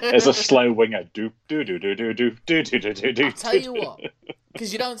 There's a slow winger. Do do do do do do do do do do. I'll tell you what,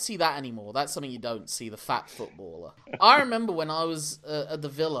 because you don't see that anymore. That's something you don't see, the fat footballer. I remember when I was at the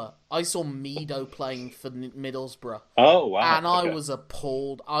Villa, I saw Mido playing for Middlesbrough. Oh wow! And I was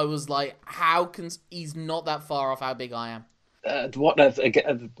appalled. I was like, he's not that far off how big I am.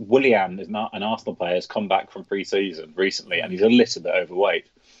 Willian is not an Arsenal player, has come back from pre-season recently, and he's a little bit overweight.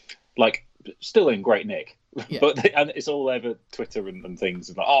 Like, still in great nick, but and it's all over Twitter and things.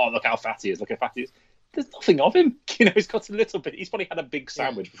 And like, oh, look how fat he is! Look how fat he is. There's nothing of him. He's got a little bit. He's probably had a big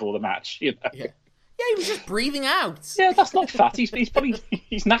sandwich before the match. Yeah, he was just breathing out. Yeah, that's not fat. He's probably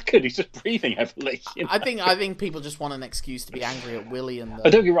knackered. He's just breathing heavily. I think people just want an excuse to be angry at Willian.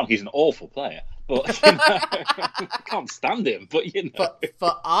 Don't get me wrong. He's an awful player. But you know, I can't stand him. But you know,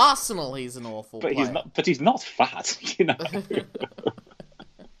 for Arsenal, he's an awful but player. he's not fat. You know.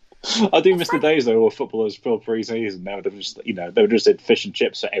 I do miss the days though where footballers for pre-season they would just eat fish and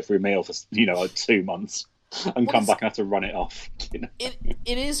chips for every meal for like 2 months and come back and have to run it off. You know? It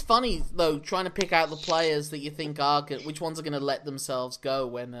is funny though trying to pick out the players that you think which ones are going to let themselves go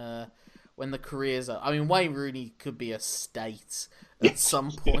when the careers are. I mean, Wayne Rooney could be a state at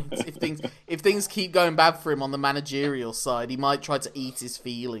some point if things keep going bad for him on the managerial side. He might try to eat his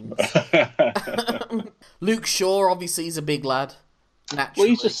feelings. Luke Shaw obviously is a big lad. Naturally. Well,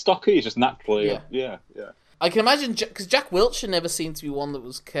 he's just stocky. He's just naturally. Yeah. I can imagine because Jack Wilshere never seemed to be one that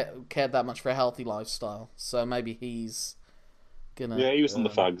was cared that much for a healthy lifestyle. So maybe he's gonna. Yeah, he was on the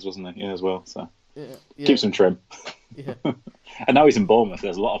fags, wasn't he? Yeah, as well. So yeah. Keeps him trim. Yeah. And now he's in Bournemouth.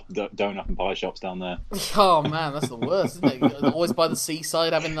 There's a lot of donut and pie shops down there. Oh man, that's the worst, isn't it? Always by the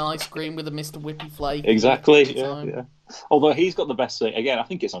seaside having an ice cream with a Mr. Whippy flake. Exactly. Yeah. Although he's got the best thing. Again, I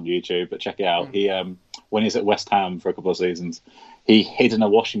think it's on YouTube, but check it out. He when he's at West Ham for a couple of seasons, he hid in a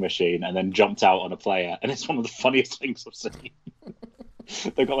washing machine and then jumped out on a player, and it's one of the funniest things I've seen.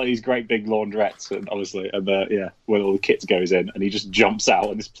 They've got like these great big laundrettes, and obviously, and when all the kit goes in, and he just jumps out,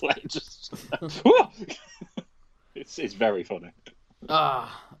 and this player just. It's very funny.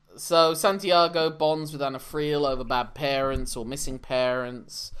 So Santiago bonds with Anna Friel over bad parents or missing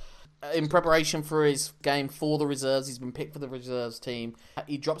parents. In preparation for his game for the reserves, he's been picked for the reserves team.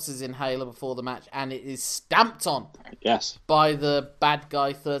 He drops his inhaler before the match, and it is stamped on. Yes. By the bad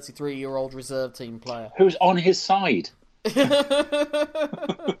guy, 33-year-old reserve team player. Who's on his side.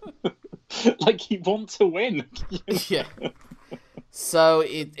 Like he wants to win. Yeah. So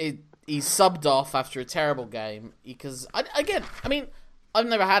he's subbed off after a terrible game because I've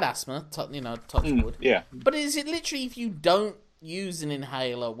never had asthma, touch wood. Yeah. But is it literally if you don't use an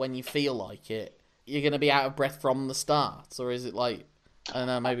inhaler when you feel like it, you're going to be out of breath from the start? Or is it like, I don't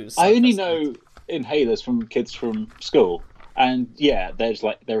know, maybe it was... I only know inhalers from kids from school. And yeah,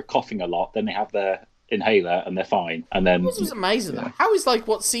 they're coughing a lot, then they have their inhaler and they're fine. And then... This was amazing. Yeah. How is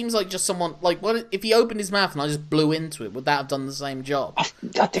what seems like just someone... what if he opened his mouth and I just blew into it, would that have done the same job?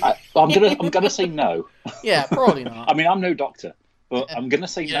 I'm gonna say no. Yeah, probably not. I mean, I'm no doctor. But I'm going to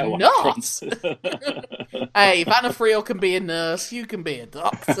say no. Not. Hey, if Anna Friel can be a nurse, you can be a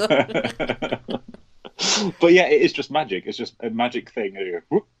doctor. But yeah, it is just magic. It's just a magic thing.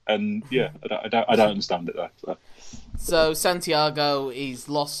 And yeah, I don't understand it though. So Santiago, he's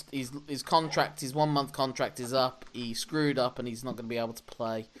lost his contract. His 1 month contract is up. He screwed up, and he's not going to be able to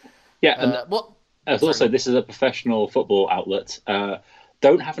play. Yeah, and also this is a professional football outlet.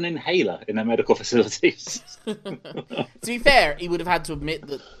 Don't have an inhaler in their medical facilities. To be fair, he would have had to admit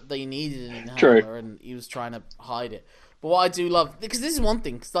that they needed an inhaler. True. And he was trying to hide it. But what I do love, because this is one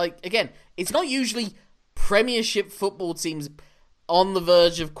thing, because again, it's not usually Premiership football teams on the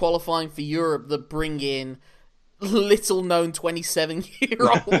verge of qualifying for Europe that bring in little-known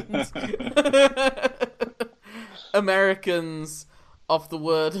 27-year-olds Americans off the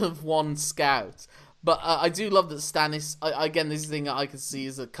word of one scout. But I do love that Stannis, again, this is the thing that I can see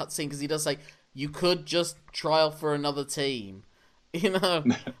as a cutscene, because he does say, you could just trial for another team.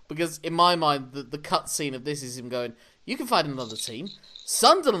 Because in my mind, the cutscene of this is him going, you can find another team.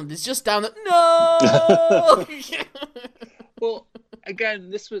 Sunderland is just down there. No! Well, again,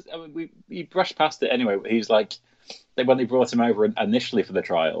 this was, we brushed past it anyway. He's like, when they brought him over initially for the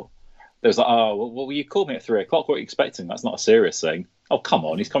trial, there was like, oh, well, you called me at 3:00. What were you expecting? That's not a serious thing. Oh, come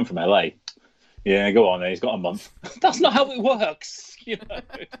on, he's come from LA. Yeah, go on then. He's got a month. That's not how it works, He's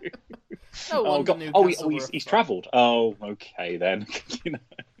travelled. Oh, okay then.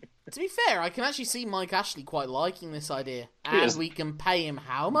 To be fair, I can actually see Mike Ashley quite liking this idea. And we can pay him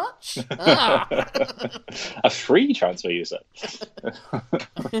how much? A free transfer, you said.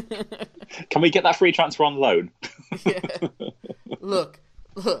 Can we get that free transfer on loan? Yeah. Look,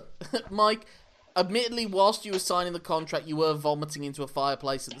 Mike. Admittedly, whilst you were signing the contract, you were vomiting into a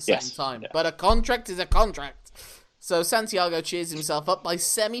fireplace at the same time. Yeah. But a contract is a contract. So Santiago cheers himself up by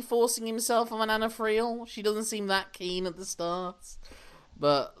semi-forcing himself on Anna Friel. She doesn't seem that keen at the start.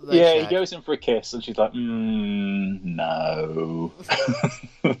 But he goes in for a kiss, and she's like, no.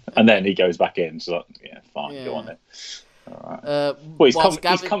 And then he goes back in. So yeah, fine, go on then. All right. Well, he's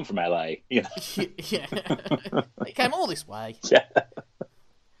come from LA, Yeah. He came all this way. Yeah.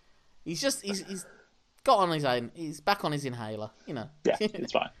 He's got on his own. He's back on his inhaler, Yeah,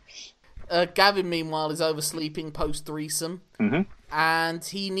 it's fine. Gavin, meanwhile, is oversleeping post threesome, and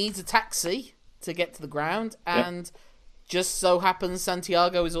he needs a taxi to get to the ground. And just so happens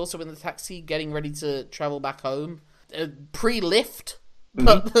Santiago is also in the taxi, getting ready to travel back home. Pre-lift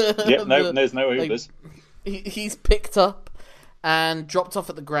But there's no Ubers. He's picked up and dropped off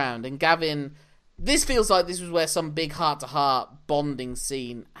at the ground, and Gavin... This feels like this was where some big heart-to-heart bonding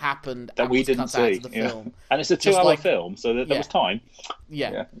scene happened that we didn't see. Film. And it's a 2-hour film, so there was time.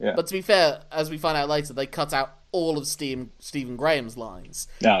 Yeah. But to be fair, as we find out later, they cut out all of Stephen Graham's lines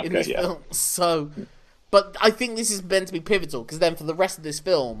in this film. So, but I think this is meant to be pivotal, because then for the rest of this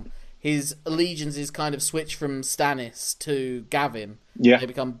film, his allegiance is kind of switched from Stannis to Gavin. Yeah. They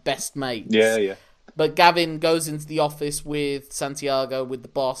become best mates. Yeah. But Gavin goes into the office with Santiago, with the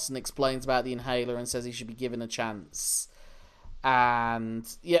boss, and explains about the inhaler and says he should be given a chance. And,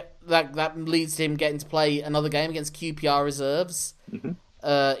 that leads to him getting to play another game against QPR reserves.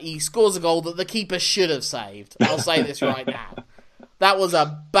 Mm-hmm. He scores a goal that the keeper should have saved. I'll say this right now. That was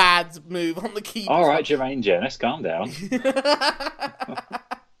a bad move on the keeper. All right, Jermaine Jonas, calm down.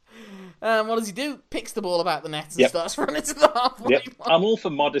 What does he do? Picks the ball about the net and starts running to the halfway line. I'm all for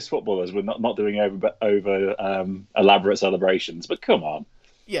modest footballers. We're not doing over elaborate celebrations, but come on.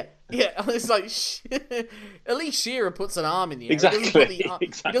 Yeah. It's like at least Shearer puts an arm in the air. Exactly. He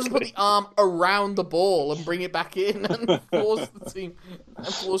doesn't put the arm around the ball and bring it back in and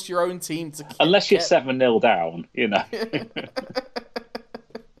force your own team to. Unless you're 7-0 down, you know.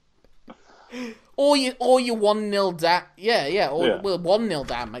 Or you're 1-0 down. Well, 1-0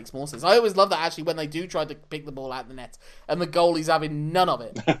 down makes more sense. I always love that, actually, when they do try to pick the ball out of the net and the goalie's having none of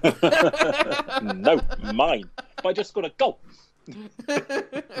it. No, mine. But I just got a goal.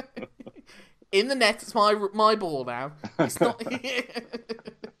 In the net, it's my ball now. It's not...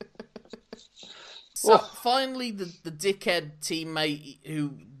 So, finally, the dickhead teammate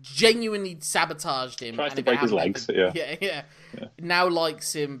who genuinely sabotaged him... Tries to break his legs, Yeah. Now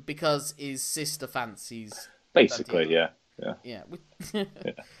likes him because his sister fancies. Basically, yeah.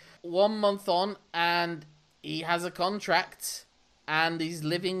 1 month on, and he has a contract, and he's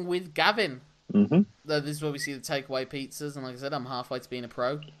living with Gavin. Mm-hmm. This is where we see the takeaway pizzas, and like I said, I'm halfway to being a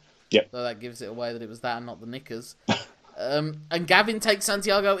pro. Yep. So that gives it away that it was that and not the knickers. And Gavin takes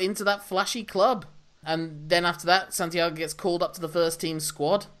Santiago into that flashy club. And then after that, Santiago gets called up to the first team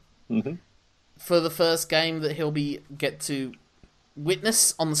squad for the first game that he'll get to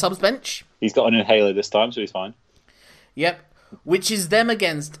witness on the subs bench. He's got an inhaler this time, so he's fine. Yep. Which is them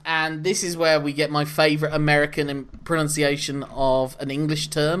against, and this is where we get my favourite American pronunciation of an English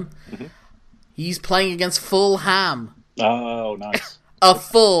term. Mm-hmm. He's playing against Fulham. Oh, nice. A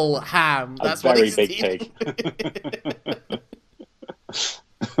full ham. That's a very what big pig.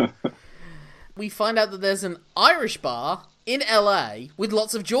 We find out that there's an Irish bar in LA with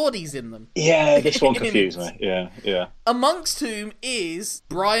lots of Geordies in them. Yeah, this one confused me. Yeah. Amongst whom is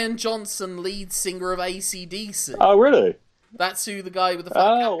Brian Johnson, lead singer of AC/DC. Oh, really? That's who the guy with the...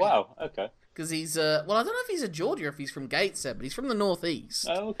 Oh, wow. Okay. Because he's... well, I don't know if he's a Geordie or if he's from Gateshead, but he's from the northeast.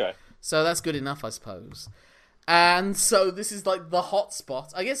 Oh, okay. So that's good enough, I suppose. And so this is like the hot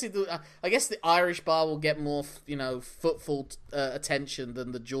spot. I guess the Irish bar will get more, footfall attention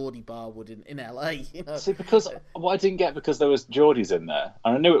than the Geordie bar would in LA. See, because what I didn't get, because there was Geordies in there,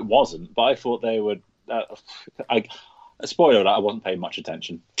 and I knew it wasn't, but I thought they would. Spoiler alert, I wasn't paying much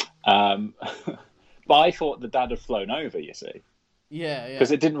attention. But I thought the dad had flown over. You see. Yeah.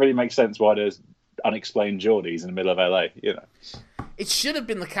 Because it didn't really make sense why there's unexplained Geordies in the middle of LA. It should have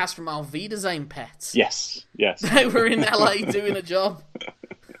been the cast from Alvida's Aim Pets. Yes. They were in LA doing a job.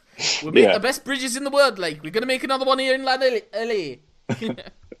 We're making the best bridges in the world, like. We're going to make another one here in LA.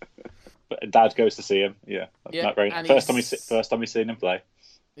 But Dad goes to see him. Yeah. Yeah. First time he's seen him play.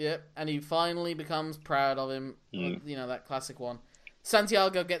 Yeah, and he finally becomes proud of him. That classic one.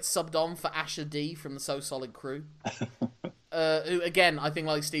 Santiago gets subbed on for Asher D from the So Solid crew. Who, again, I think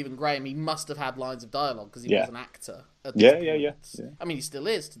like Stephen Graham, he must have had lines of dialogue because he was an actor. Yeah. I mean, he still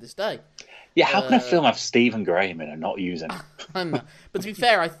is to this day. Yeah, how can a film have Stephen Graham in and not use him? I know. But to be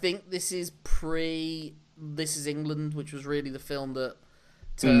fair, I think this is This Is England, which was really the film that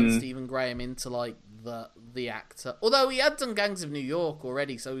turned Stephen Graham into like the actor. Although he had done Gangs of New York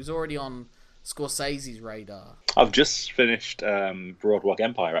already, so he was already on Scorsese's radar. I've just finished Broadwalk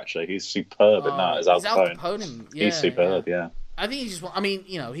Empire, actually. He's superb in that as Al Capone. He's superb, yeah. I think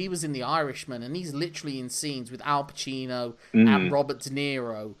he was in The Irishman, and he's literally in scenes with Al Pacino and Robert De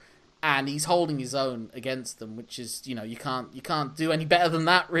Niro, and he's holding his own against them, which is, you can't do any better than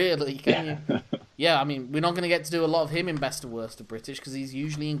that, really, can you? Yeah, I mean, we're not going to get to do a lot of him in Best of Worst of British, because he's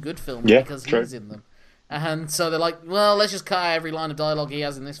usually in good films because he's in them. And so they're like, well, let's just cut out every line of dialogue he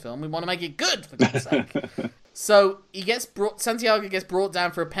has in this film. We want to make it good, for God's sake. So Santiago gets brought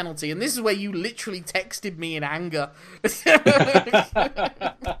down for a penalty, and this is where you literally texted me in anger.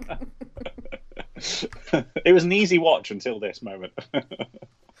 It was an easy watch until this moment.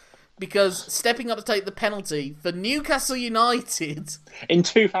 Because stepping up to take the penalty for Newcastle United in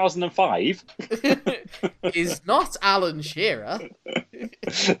 2005 is not Alan Shearer.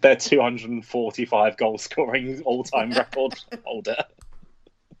 Their 245 goal scoring all-time record holder,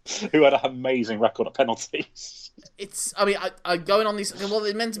 who had an amazing record at penalties. I going on these. Well,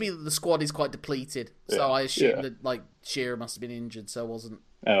 it's meant to be that the squad is quite depleted, so I assume that like Shearer must have been injured, so wasn't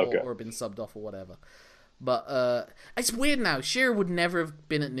or been subbed off or whatever. But it's weird now. Shearer would never have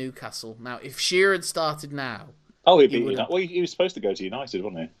been at Newcastle. Now, if Shearer had started now... Oh, he was supposed to go to United,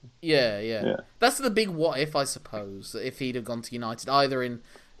 wasn't he? Yeah. That's the big what if, I suppose, if he'd have gone to United, either in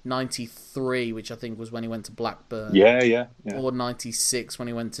 93, which I think was when he went to Blackburn. Yeah. Or 96, when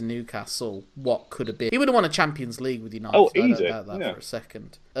he went to Newcastle. What could have been? He would have won a Champions League with United. Oh, easy. I don't doubt that for a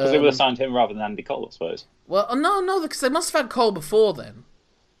second. Because they would have signed him rather than Andy Cole, I suppose. Well, no, because they must have had Cole before then.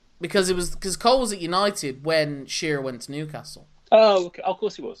 Because Cole was at United when Shearer went to Newcastle. Oh, okay. Of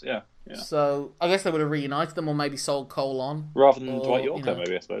course he was. Yeah. So I guess they would have reunited them, or maybe sold Cole on rather than Dwight Yorker,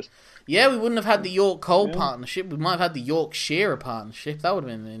 maybe I suppose. Yeah, we wouldn't have had the York-Cole partnership. We might have had the York-Shearer partnership. That would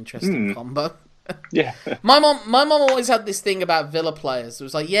have been an interesting combo. Yeah. My mom always had this thing about Villa players. It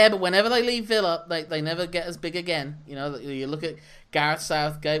was like, yeah, but whenever they leave Villa, they never get as big again. You know, you look at Gareth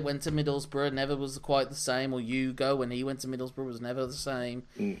Southgate, went to Middlesbrough, never was quite the same. Or Hugo, when he went to Middlesbrough, was never the same.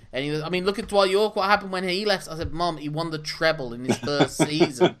 And look at Dwight York. What happened when he left? I said, Mom, he won the treble in his first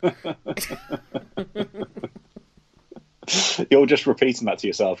season. You're just repeating that to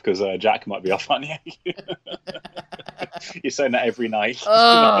yourself because Jack might be off on you. You're saying that every night.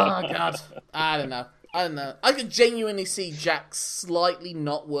 Oh, God. I don't know. I could genuinely see Jack slightly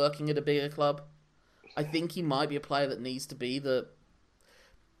not working at a bigger club. I think he might be a player that needs to be the,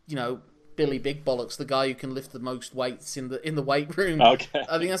 Billy Big Bollocks, the guy who can lift the most weights in the weight room. Okay.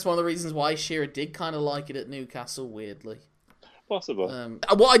 I think that's one of the reasons why Shearer did kind of like it at Newcastle, weirdly. Possible.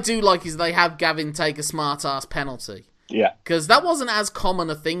 What I do like is they have Gavin take a smart-ass penalty. Yeah. Because that wasn't as common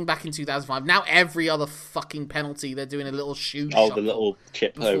a thing back in 2005. Now every other fucking penalty, they're doing a little shoe shot. Oh, the little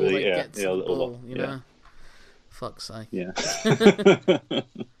chip over the ball, you know? Fuck's sake. Yeah.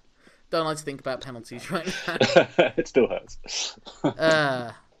 Don't like to think about penalties right now. It still hurts.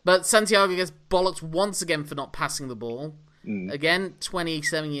 But Santiago gets bollocked once again for not passing the ball. Again,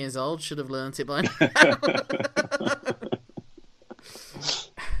 27 years old, should have learnt it by now.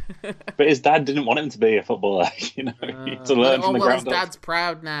 But his dad didn't want him to be a footballer, to learn from the ground up. His dad's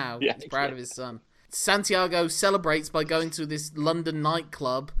proud now. Yeah, he's proud of his son. Santiago celebrates by going to this London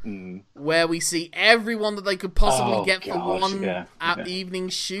nightclub where we see everyone that they could possibly get for one evening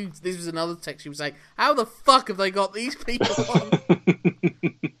shoot. This was another text she was saying, how the fuck have they got these people on?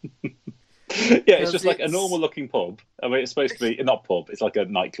 Yeah, it's just like a normal looking pub. I mean, it's supposed to be not pub. It's like a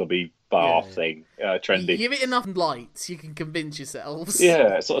nightclubby bar thing, trendy. You give it enough lights, you can convince yourselves.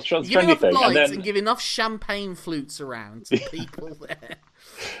 Yeah, it's sort of trendy give enough thing, lights and give enough champagne flutes around to people there.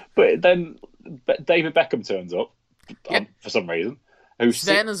 But then David Beckham turns up for some reason.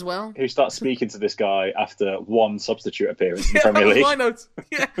 Then as well, who starts speaking to this guy after one substitute appearance in the Premier League. My notes.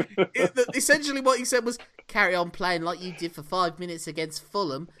 Yeah, essentially what he said was, "Carry on playing like you did for 5 minutes against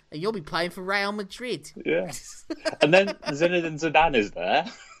Fulham, and you'll be playing for Real Madrid." Yeah, and then Zinedine Zidane is there.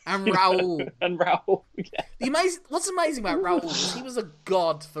 And Raul. Yeah. What's amazing about Raul is he was a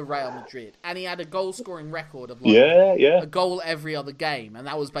god for Real Madrid, and he had a goal-scoring record of a goal every other game, and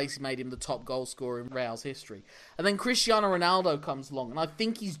that was basically made him the top goal scorer in Real's history. And then Cristiano Ronaldo comes along, and I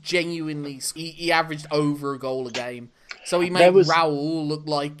think he's genuinely... He averaged over a goal a game. So he made Raul look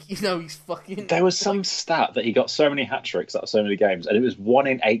like, he's fucking... There was some stat that he got so many hat-tricks out of so many games, and it was 1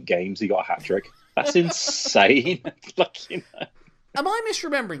 in 8 games he got a hat-trick. That's insane. Am I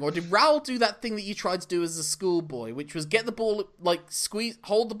misremembering, or did Raul do that thing that you tried to do as a schoolboy, which was get the ball,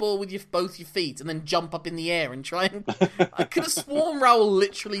 hold the ball with both your feet, and then jump up in the air and try and... I could have sworn Raul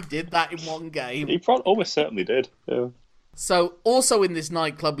literally did that in one game. He almost certainly did, yeah. So, also in this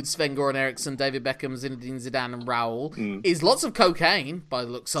nightclub with Sven-Goran Eriksson, David Beckham, Zinedine Zidane, and Raul, is lots of cocaine, by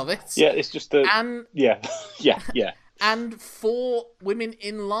the looks of it. Yeah, it's just Yeah. And 4 women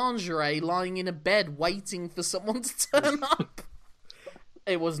in lingerie lying in a bed waiting for someone to turn up.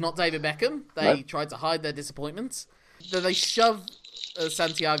 It was not David Beckham. They tried to hide their disappointment. Then they shove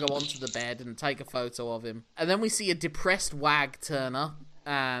Santiago onto the bed and take a photo of him. And then we see a depressed wag turn up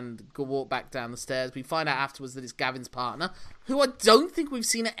and walk back down the stairs. We find out afterwards that it's Gavin's partner, who I don't think we've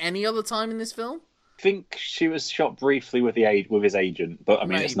seen at any other time in this film. I think she was shot briefly with his agent, but I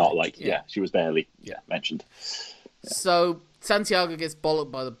mean, it's not like, she was barely mentioned. Yeah. So Santiago gets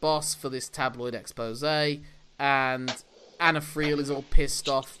bollocked by the boss for this tabloid expose, and Anna Friel is all pissed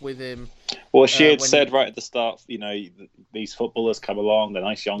off with him. Well, she had said right at the start, these footballers come along, they're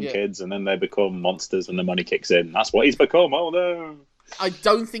nice young kids, and then they become monsters when the money kicks in. That's what he's become. Oh, no. I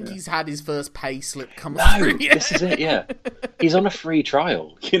don't think he's had his first pay slip come through yet. This is it, yeah. He's on a free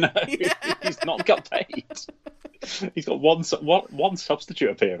trial, He's not got paid. He's got one substitute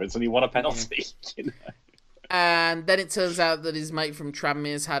appearance and he won a penalty, And then it turns out that his mate from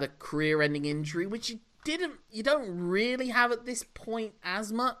Tranmere's had a career-ending injury, which you don't really have at this point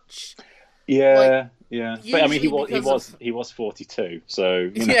as much. Yeah, yeah. But I mean, he was 42,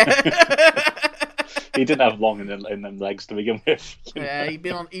 so he didn't have long in them legs to begin with. Yeah, he'd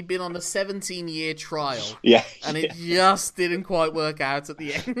been on a 17-year trial. Yeah, and it just didn't quite work out at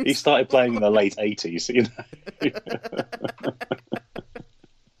the end. He started playing in the late 80s,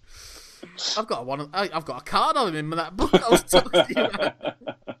 I've got a card on him in that book I was talking to you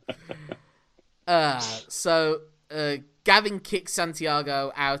about. So Gavin kicks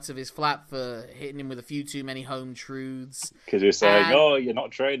Santiago out of his flat for hitting him with a few too many home truths. Because you're saying, you're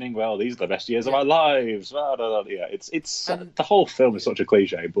not training well, these are the best years of our lives. Yeah, it's the whole film is such a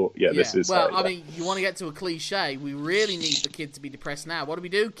cliche, but this is... Well, I mean, you want to get to a cliche, we really need the kid to be depressed now. What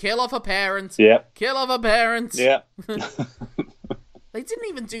do? Kill off a parent. Yeah. Kill off a parent. Yeah. They didn't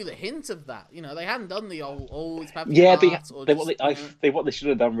even do the hint of that. They hadn't done the old it's Pappy what they should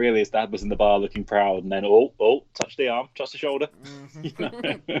have done really is Dad was in the bar looking proud, and then touch the arm, touch the shoulder.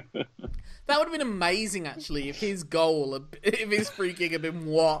 Mm-hmm. That would have been amazing, actually, if his free kick had been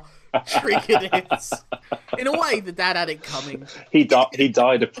what triggered it. In a way, the dad had it coming. He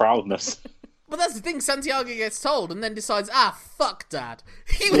died of proudness. But that's the thing, Santiago gets told and then decides, fuck Dad.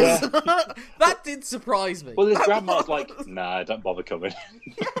 That did surprise me. Well, his grandma's like, nah, don't bother coming.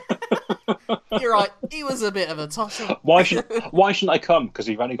 You're right, he was a bit of a toss-up. Why shouldn't I come? Because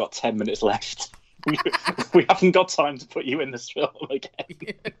we've only got 10 minutes left. We haven't got time to put you in this film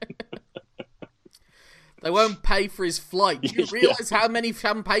again. They won't pay for his flight. Do you realise how many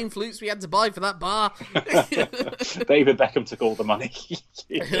champagne flutes we had to buy for that bar? David Beckham took all the money.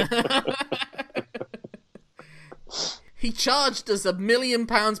 He charged us £1 million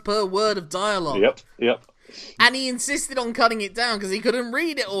per word of dialogue. Yep. And he insisted on cutting it down because he couldn't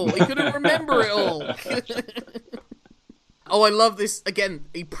read it all. He couldn't remember it all. Oh, I love this. Again,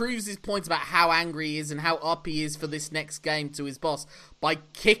 he proves his point about how angry he is and how up he is for this next game to his boss by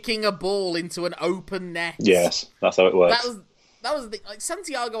kicking a ball into an open net. Yes, that's how it works. That was the thing. Like,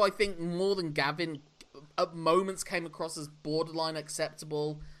 Santiago, I think, more than Gavin, at moments came across as borderline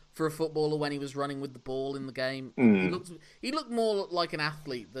acceptable for a footballer when he was running with the ball in the game. He looked more like an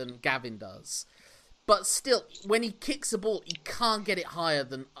athlete than Gavin does. But still, when he kicks a ball, he can't get it higher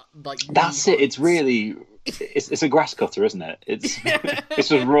than That's it. It's really... It's a grass cutter, isn't it? It's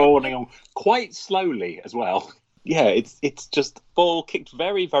just rolling on quite slowly as well. Yeah, it's just ball kicked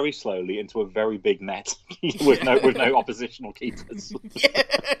very, very slowly into a very big net with no oppositional keepers. Yeah.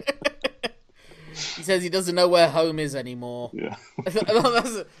 He says he doesn't know where home is anymore. Yeah.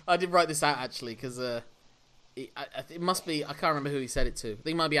 I did write this out actually because it must be, I can't remember who he said it to. I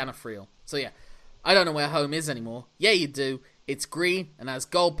think it might be Anna Friel. So yeah, I don't know where home is anymore. Yeah, you do. It's green and has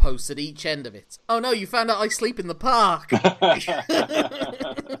goalposts at each end of it. Oh no, you found out I sleep in the park.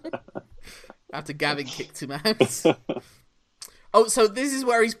 After Gavin kicked him out. Oh, so this is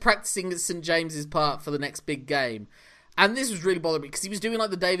where he's practicing at St. James's Park for the next big game. And this was really bothering me because he was doing like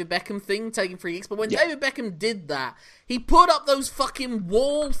the David Beckham thing, taking free kicks. But when David Beckham did that, he put up those fucking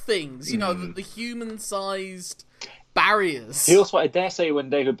wall things, the human-sized barriers. He also, I dare say, when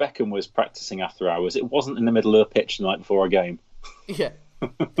David Beckham was practicing after hours, it wasn't in the middle of the pitch the night before a game. Yeah.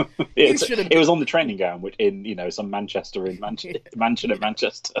 It was on the training ground, which in some mansion in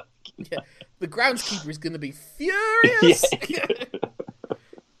Manchester. Yeah. The groundskeeper is going to be furious. Yeah.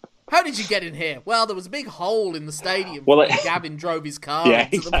 How did you get in here? Well, there was a big hole in the stadium where Gavin drove his car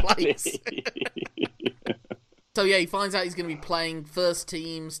into the place. So yeah, he finds out he's going to be playing first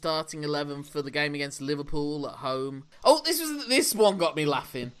team, starting 11 for the game against Liverpool at home. Oh, this one got me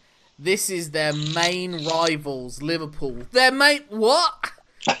laughing. This is their main rivals, Liverpool. Their main what?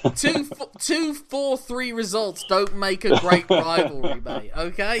 2-4-3 results don't make a great rivalry, mate.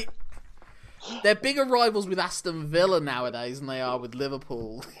 Okay, they're bigger rivals with Aston Villa nowadays than they are with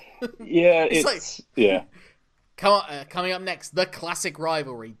Liverpool. Yeah, yeah. Coming up next, the classic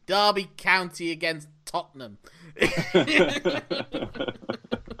rivalry: Derby County against Tottenham.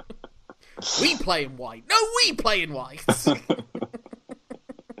 We play in white. No, we play in white.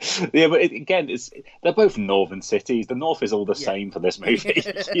 Yeah, but they're both northern cities. The north is all the same for this movie.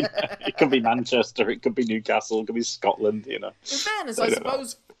 It could be Manchester, it could be Newcastle, it could be Scotland. In fairness, I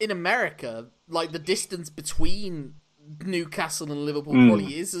suppose in America, like the distance between Newcastle and Liverpool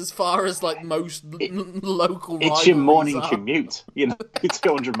probably is, as far as like most local rivalries. It's your morning commute, you know,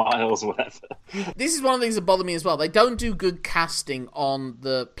 200 miles or whatever. This is one of the things that bother me as well. They don't do good casting on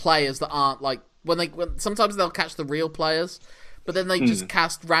the players that aren't like when sometimes they'll catch the real players, but then they just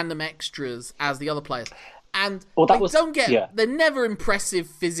cast random extras as the other players. And they're never impressive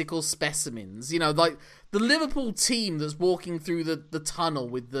physical specimens. You know, like the Liverpool team that's walking through the tunnel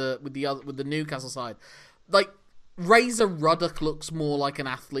with the Newcastle side, like Razor Ruddock looks more like an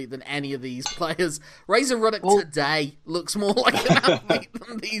athlete than any of these players. Razor Ruddock today looks more like an athlete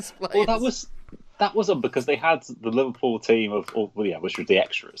than these players. Well, that wasn't because they had the Liverpool team which were the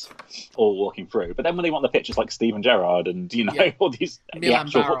extras, all walking through. But then when they want the pictures like Steven Gerrard and all these the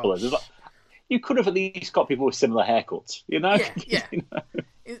actual footballers, it's like, you could have at least got people with similar haircuts, you know? Yeah. You know?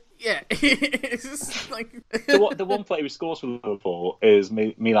 It's just like the one player who scores for Liverpool is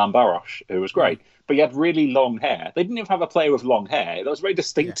Milan Baros, who was great, but he had really long hair. They didn't even have a player with long hair. That was very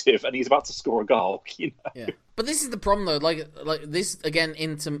distinctive, and he's about to score a goal. You know? Yeah. But this is the problem, though. Like this again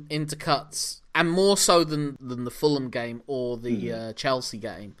into cuts, and more so than the Fulham game or the Chelsea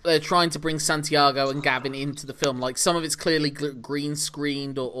game. They're trying to bring Santiago and Gavin into the film. Like some of it's clearly green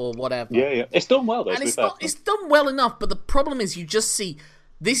screened or whatever. Yeah. It's done well though. And it's done well enough. But the problem is, you just see.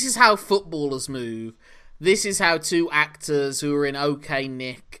 This is how footballers move. This is how two actors who are in okay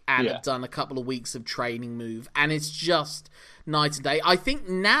nick and have done a couple of weeks of training move. And it's just night and day. I think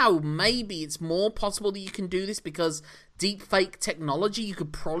now maybe it's more possible that you can do this because deep fake technology, you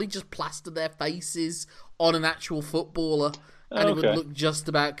could probably just plaster their faces on an actual footballer and it would look just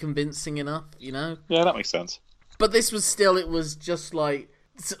about convincing enough, you know? Yeah, that makes sense. But this was still, it was just like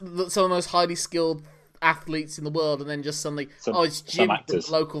some of the most highly skilled athletes in the world, and then just suddenly, it's Jim from the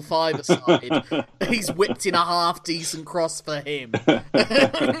local five side. He's whipped in a half decent cross for him.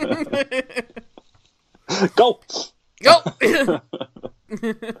 Go!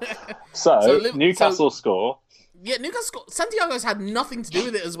 So Newcastle score. Yeah, Newcastle score. Santiago's had nothing to do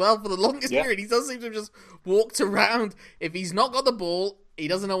with it as well for the longest period. He does seem to have just walked around. If he's not got the ball, he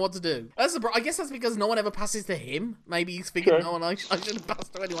doesn't know what to do. I guess that's because no one ever passes to him. Maybe he's figured, I shouldn't pass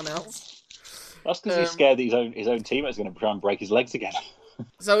to anyone else. That's because he's scared that his own teammate's going to try and break his legs again.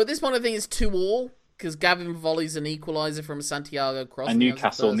 So at this point, I think it's 2-2 because Gavin volleys an equaliser from a Santiago cross. And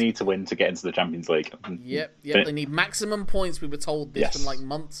Newcastle need to win to get into the Champions League. Yep. They need maximum points. We were told this from like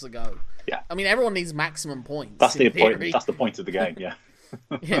months ago. Yeah. I mean, everyone needs maximum points. That's the point. That's the point of the game. Yeah.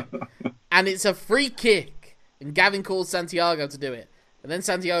 Yeah. And it's a free kick, and Gavin calls Santiago to do it. And then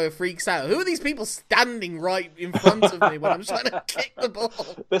Santiago freaks out. Who are these people standing right in front of me when I'm trying to kick the ball?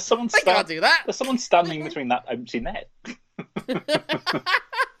 There's someone can't do that. There's someone standing between that empty net.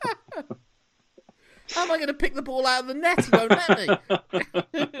 How am I going to pick the ball out of the net? You won't let me.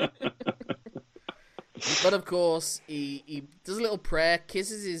 But of course, he does a little prayer,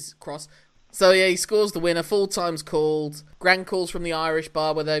 kisses his cross. So yeah, he scores the winner. Full time's called. Gran calls from the Irish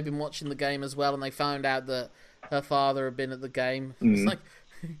bar where they've been watching the game as well, and they found out that her father had been at the game. It's like,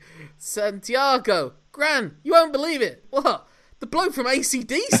 Santiago, Gran, you won't believe it. What? The bloke from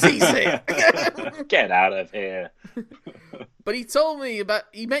AC/DC's here. Get out of here. But he told me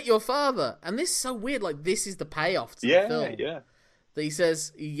he met your father. And this is so weird. Like, this is the payoff to the film. Yeah. That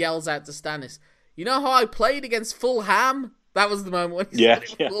he yells out to Stannis, you know how I played against Fulham? That was the moment when he said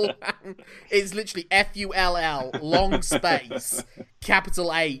it, Fulham. It's literally Full, long space,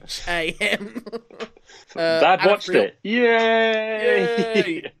 capital HAM. Dad watched it.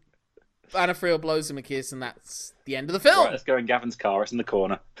 Yay! Anna Friel blows him a kiss, and that's the end of the film. Right, let's go in Gavin's car. It's in the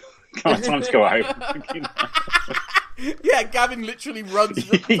corner. Come on, time to go home. Yeah, Gavin literally runs.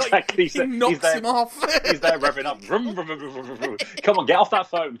 Exactly. He knocks him off. He's there revving up. Vroom, vroom, vroom, vroom, vroom. Come on, get off that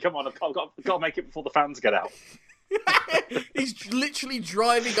phone. Come on, I've got to make it before the fans get out. He's literally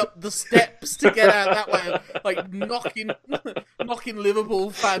driving up the steps to get out that way, like knocking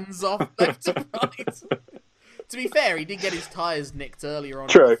Liverpool fans off left and right. To be fair, he did get his tyres nicked earlier on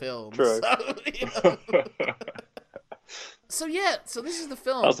in the film. True. So this is the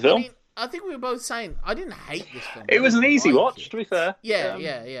film. That's the film. I mean, I think we were both saying I didn't hate this film. It was an easy watch, to be fair. Yeah. I mean,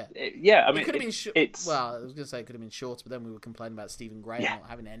 it could have been well, I was going to say it could have been shorter, but then we were complaining about Stephen Gray not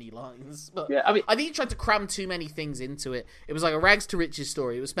having any lines. But I mean, I think he tried to cram too many things into it. It was like a rags to riches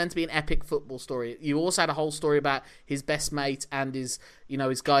story. It was meant to be an epic football story. You also had a whole story about his best mate and his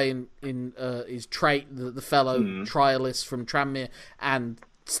guy in his the fellow trialist from Tranmere, and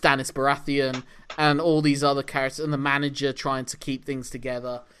Stannis Baratheon, and all these other characters, and the manager trying to keep things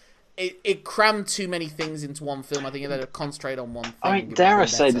together. It crammed too many things into one film. I think it had to concentrate on one thing. I mean, dare I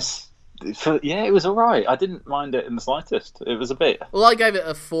say this? It was all right. I didn't mind it in the slightest. It was a bit. Well, I gave it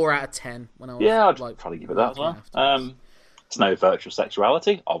a 4 out of 10 when I was. Yeah, I'd probably give it that as well. It's no virtual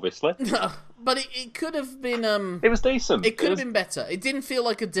sexuality, obviously. No, but it could have been... It was decent. It could have been better. It didn't feel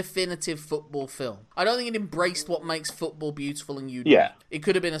like a definitive football film. I don't think it embraced what makes football beautiful and unique. Yeah. It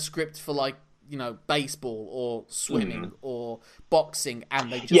could have been a script for, like, you know, baseball or swimming or boxing, and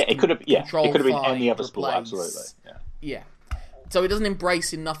they just it could have been any other sport, absolutely. Yeah. So it doesn't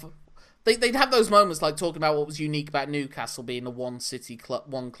embrace enough... They'd have those moments like talking about what was unique about Newcastle being a one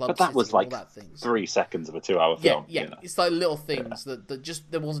club but that city was like all that things. 3 seconds of a 2-hour film. Yeah. You know? It's like little things that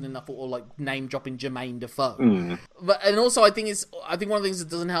just there wasn't enough, or like name dropping Jermaine Defoe. And also I think one of the things that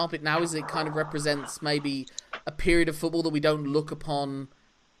doesn't help it now is it kind of represents maybe a period of football that we don't look upon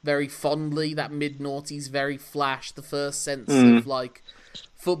very fondly. That mid-noughties, very flash, the first sense of like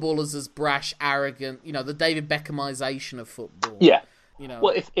footballers as brash, arrogant. You know, the David Beckhamization of football. Yeah. You know,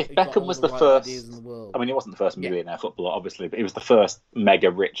 well, if Beckham was the first, I mean, he wasn't the first millionaire footballer, obviously, but he was the first mega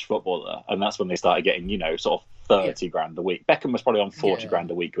rich footballer, and that's when they started getting, you know, sort of 30 grand a week. Beckham was probably on 40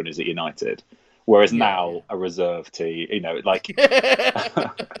 grand a week when he was at United, whereas now a reserve tee, you know, like,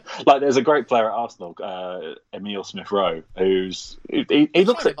 like there's a great player at Arsenal, Emile Smith-Rowe, he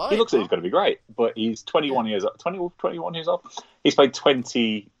looks like he's going to be great, but he's 21 years old. He's played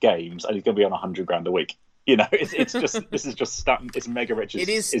 20 games and he's going to be on 100 grand a week. You know, it's mega rich. It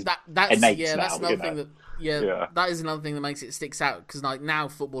is that's another thing that is another thing that makes it sticks out, because like now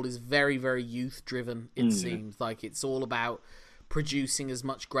football is very, very youth driven. It seems like it's all about producing as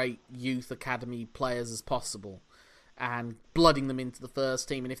much great youth academy players as possible and blooding them into the first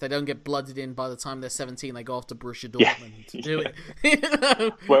team. And if they don't get blooded in by the time they're 17, they go off to Borussia Dortmund to do it. You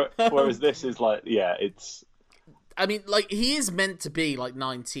know? Whereas this is like, it's. I mean, like, he is meant to be, like,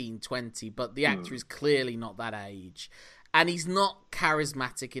 19, 20, but the actor is clearly not that age. And he's not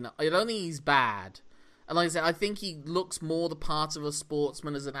charismatic enough. I don't think he's bad. And like I said, I think he looks more the part of a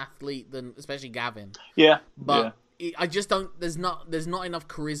sportsman as an athlete than, especially Gavin. Yeah. But I just don't, there's not enough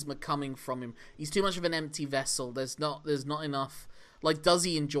charisma coming from him. He's too much of an empty vessel. There's not enough, like, does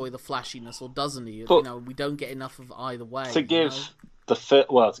he enjoy the flashiness or doesn't he? But, you know, we don't get enough of either way. To give the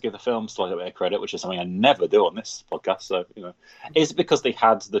film slightly bit of credit, which is something I never do on this podcast, so, you know, is it because they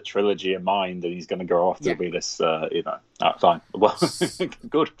had the trilogy in mind and he's going to go off to be this, you know, fine. Well,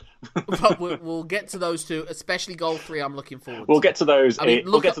 good. But we'll get to those two, especially Goal 3. I'm looking forward. We'll get to those.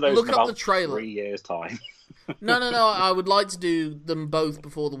 We'll get to those look in up about the trailer. 3 years' time. No. I would like to do them both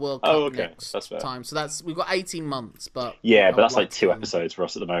before the World Cup next that's fair. time. So we've got 18 months, but but that's like 2 episodes for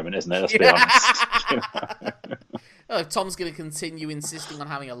us at the moment, isn't it? Let's be honest. If Tom's going to continue insisting on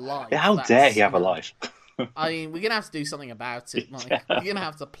having a life, how dare he have a life? I mean, we're going to have to do something about it, Mike. We're going to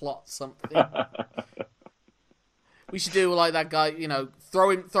have to plot something. We should do like that guy, you know,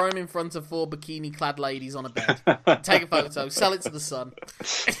 throw him in front of 4 bikini-clad ladies on a bed, take a photo, sell it to the Sun.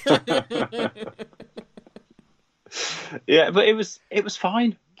 Yeah, but it was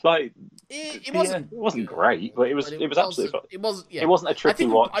fine. Like it wasn't great, but it was absolutely fine. It wasn't a tricky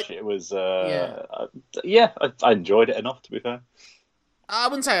watch. It was I enjoyed it enough, to be fair. I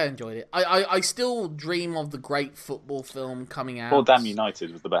wouldn't say I enjoyed it. I still dream of the great football film coming out. Well, Damn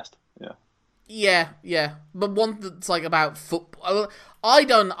United was the best. Yeah. But one that's like about football.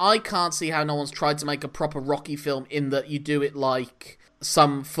 I can't see how no one's tried to make a proper Rocky film in that you do it like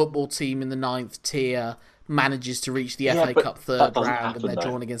some football team in the 9th tier manages to reach the FA Cup third round and they're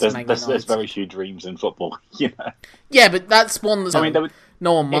drawn against Man United. There's very few dreams in football, you know. Yeah, but that's one that's...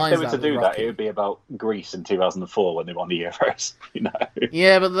 no one minds that. If they were to do that, it would be about Greece in 2004 when they won the Euros, you know.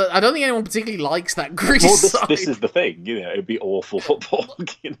 Yeah, but I don't think anyone particularly likes that Greece side. This is the thing, you know, it would be awful football,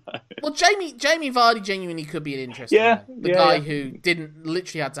 you know. Well, Jamie Vardy genuinely could be an interesting one. The guy who didn't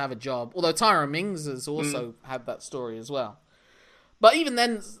literally had to have a job, although Tyrone Mings has also had that story as well. But even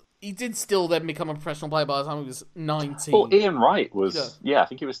then... He did still then become a professional player by the time he was 19. Well, Ian Wright was... Yeah, I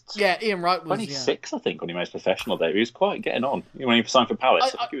think he was... Yeah, Ian Wright was... 26, I think, when he made his professional debut. He was quite getting on. When he signed for Palace, I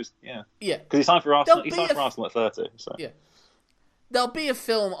think he was... Yeah. Because he signed for Arsenal. He signed for Arsenal at 30. So. Yeah. There'll be a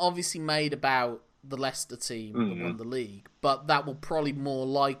film obviously made about the Leicester team that won the league, but that will probably more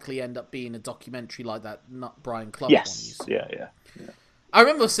likely end up being a documentary like that Brian Clough one. Yes. Yeah. I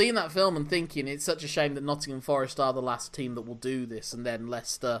remember seeing that film and thinking it's such a shame that Nottingham Forest are the last team that will do this, and then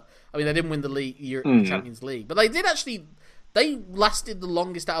Leicester. I mean, they didn't win the Champions League, but they did actually. They lasted the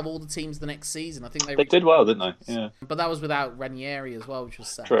longest out of all the teams the next season. I think they did well, didn't they? Yeah. But that was without Ranieri as well, which was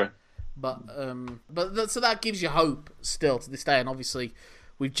sad. True. But so that gives you hope still to this day, and obviously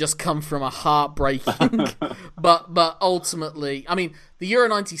we've just come from a heartbreaking. but ultimately, I mean, the Euro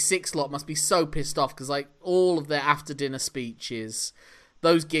 '96 lot must be so pissed off because like all of their after dinner speeches.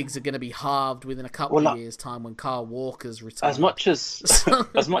 Those gigs are going to be halved within a couple of years' time when Carl Walker's retired. As much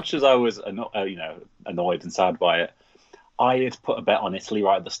as I was, annoyed and sad by it, I had put a bet on Italy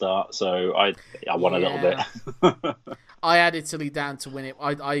right at the start, so I won a little bit. I had Italy down to win it.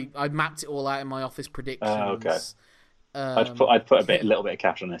 I mapped it all out in my office predictions. Okay. I'd put a little bit of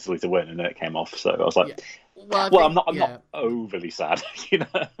cash on Italy to win, and then it came off. So I was like, I'm not overly sad, you know.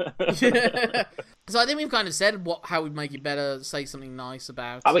 So I think we've kind of said how we'd make it better. Say something nice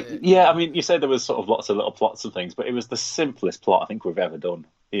about it. Yeah, I mean, you said there was sort of lots of little plots and things, but it was the simplest plot I think we've ever done.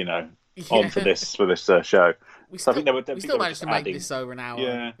 You know, on for this show. We still managed to make this over an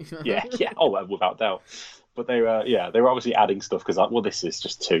hour. Yeah. Oh, without doubt. But they were obviously adding stuff because this is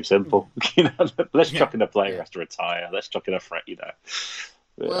just too simple. You know, let's chuck in a player has to retire. Let's chuck in a threat. You know.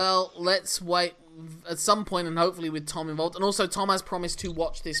 Yeah. Well, let's wait at some point, and hopefully with Tom involved. And also, Tom has promised to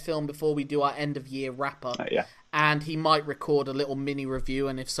watch this film before we do our end of year wrap up. And he might record a little mini review,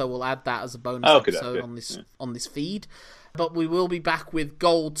 and if so, we'll add that as a bonus episode on this feed. But we will be back with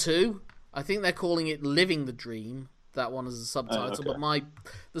Goal 2. I think they're calling it Living the Dream. That one as a subtitle, but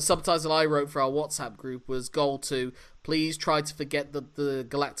the subtitle I wrote for our WhatsApp group was Goal 2. Please try to forget that the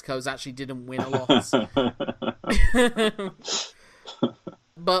Galacticos actually didn't win a lot.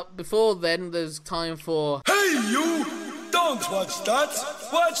 But before then, there's time for Hey you! Don't watch that!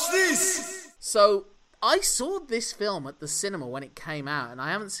 Watch this! So, I saw this film at the cinema when it came out, and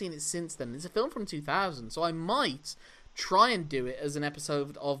I haven't seen it since then. It's a film from 2000, so I might try and do it as an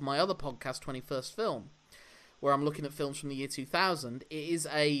episode of my other podcast, 21st Film, where I'm looking at films from the year 2000. It is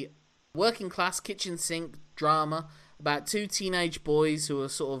a working-class kitchen sink drama about two teenage boys who are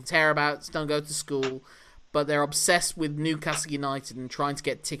sort of tearabouts, don't go to school, but they're obsessed with Newcastle United and trying to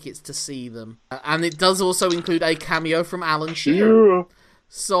get tickets to see them. And it does also include a cameo from Alan Shearer. Yeah.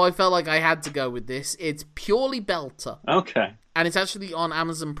 So I felt like I had to go with this. It's purely belter. Okay. And it's actually on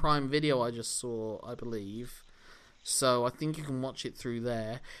Amazon Prime Video, I just saw, I believe. So I think you can watch it through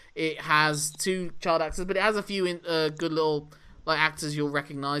there. It has two child actors, but it has a few good little actors you'll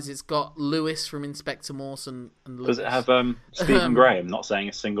recognise. It's got Lewis from Inspector Morse and Lewis. Does it have Stephen Graham not saying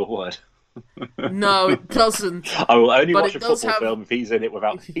a single word? No, it doesn't. I will only watch a football film if he's in it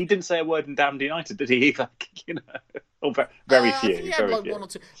without... He didn't say a word in Damned United, did he? Either, you know, or very few. I think he had one or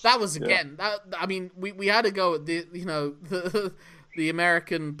two. That was again. Yeah. I mean, we had to go at the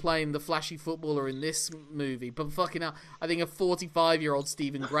American playing the flashy footballer in this movie, but fucking hell, I think a 45-year-old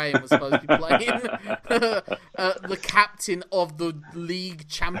Stephen Graham was supposed to be playing the captain of the league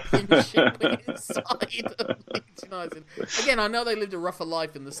championship inside of Leeds United. Again, I know they lived a rougher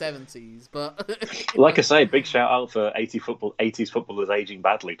life in the 70s, but like I say, big shout out for 80s footballers aging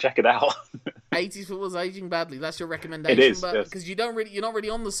badly. Check it out. 80s footballers aging badly. That's your recommendation. It is, because you're not really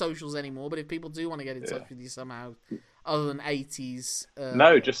on the socials anymore. But if people do want to get in touch with you somehow, other than 80s, I'm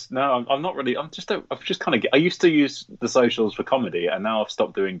not really. I've just kind of. I used to use the socials for comedy, and now I've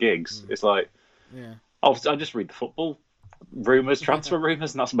stopped doing gigs. It's like, I just read the football rumours, transfer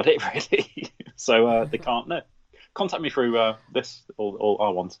rumours, and that's about it, really. So they can't know. Contact me through this all I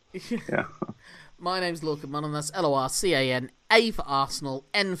want. Yeah. My name's Lorcan Munham, that's Lorcan, A for Arsenal,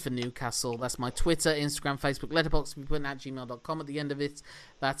 N for Newcastle. That's my Twitter, Instagram, Facebook, Letterboxd. Be putting at gmail.com at the end of it.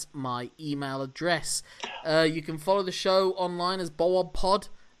 That's my email address. You can follow the show online as BOWOBPod,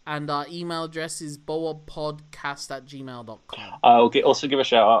 and our email address is bowobpodcast@gmail.com. I'll also give a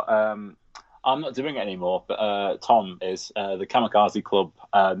shout out. I'm not doing it anymore, but Tom is. The Kamikaze Club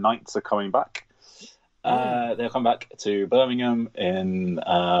Nights are coming back. They'll come back to Birmingham in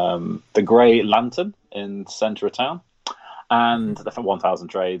the Grey Lantern in the centre of town, and the 1000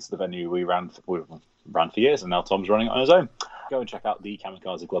 Trades, the venue we ran for years, and now Tom's running it on his own. Go and check out the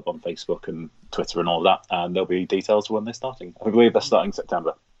Kamikaze Club on Facebook and Twitter and all that, and there'll be details when they're starting. I believe they're starting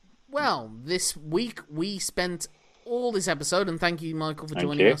September. Well, this week we spent all this episode, and thank you, Michael, for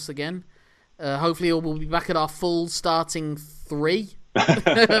joining us again. Hopefully we'll be back at our full starting 3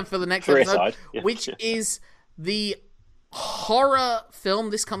 for the next episode, which is the horror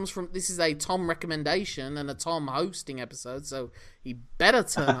film. This is a Tom recommendation and a Tom hosting episode, so he better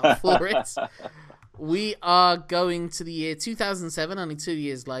turn up for it. We are going to the year 2007, only 2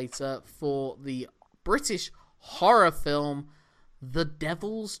 years later, for the British horror film The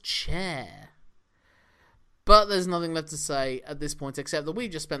Devil's Chair. But there's nothing left to say at this point except that we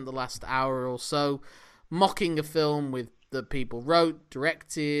just spent the last hour or so mocking a film that people wrote,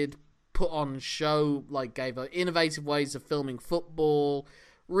 directed, put on show, gave innovative ways of filming football,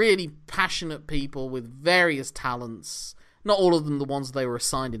 really passionate people with various talents. Not all of them the ones they were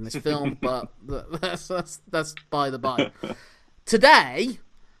assigned in this film, but that's by the by. Today,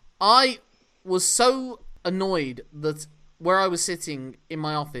 I was so annoyed that where I was sitting in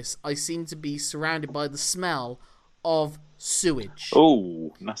my office, I seemed to be surrounded by the smell of sewage.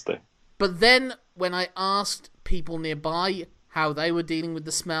 Oh, nasty. But then, when I asked people nearby how they were dealing with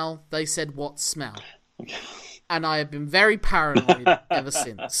the smell. They said, "What smell?" And I have been very paranoid ever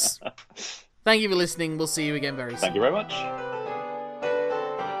since. Thank you for listening. We'll see you again very soon. Thank you very much.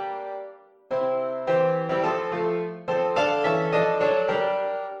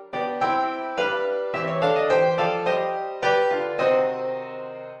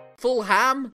 Full ham?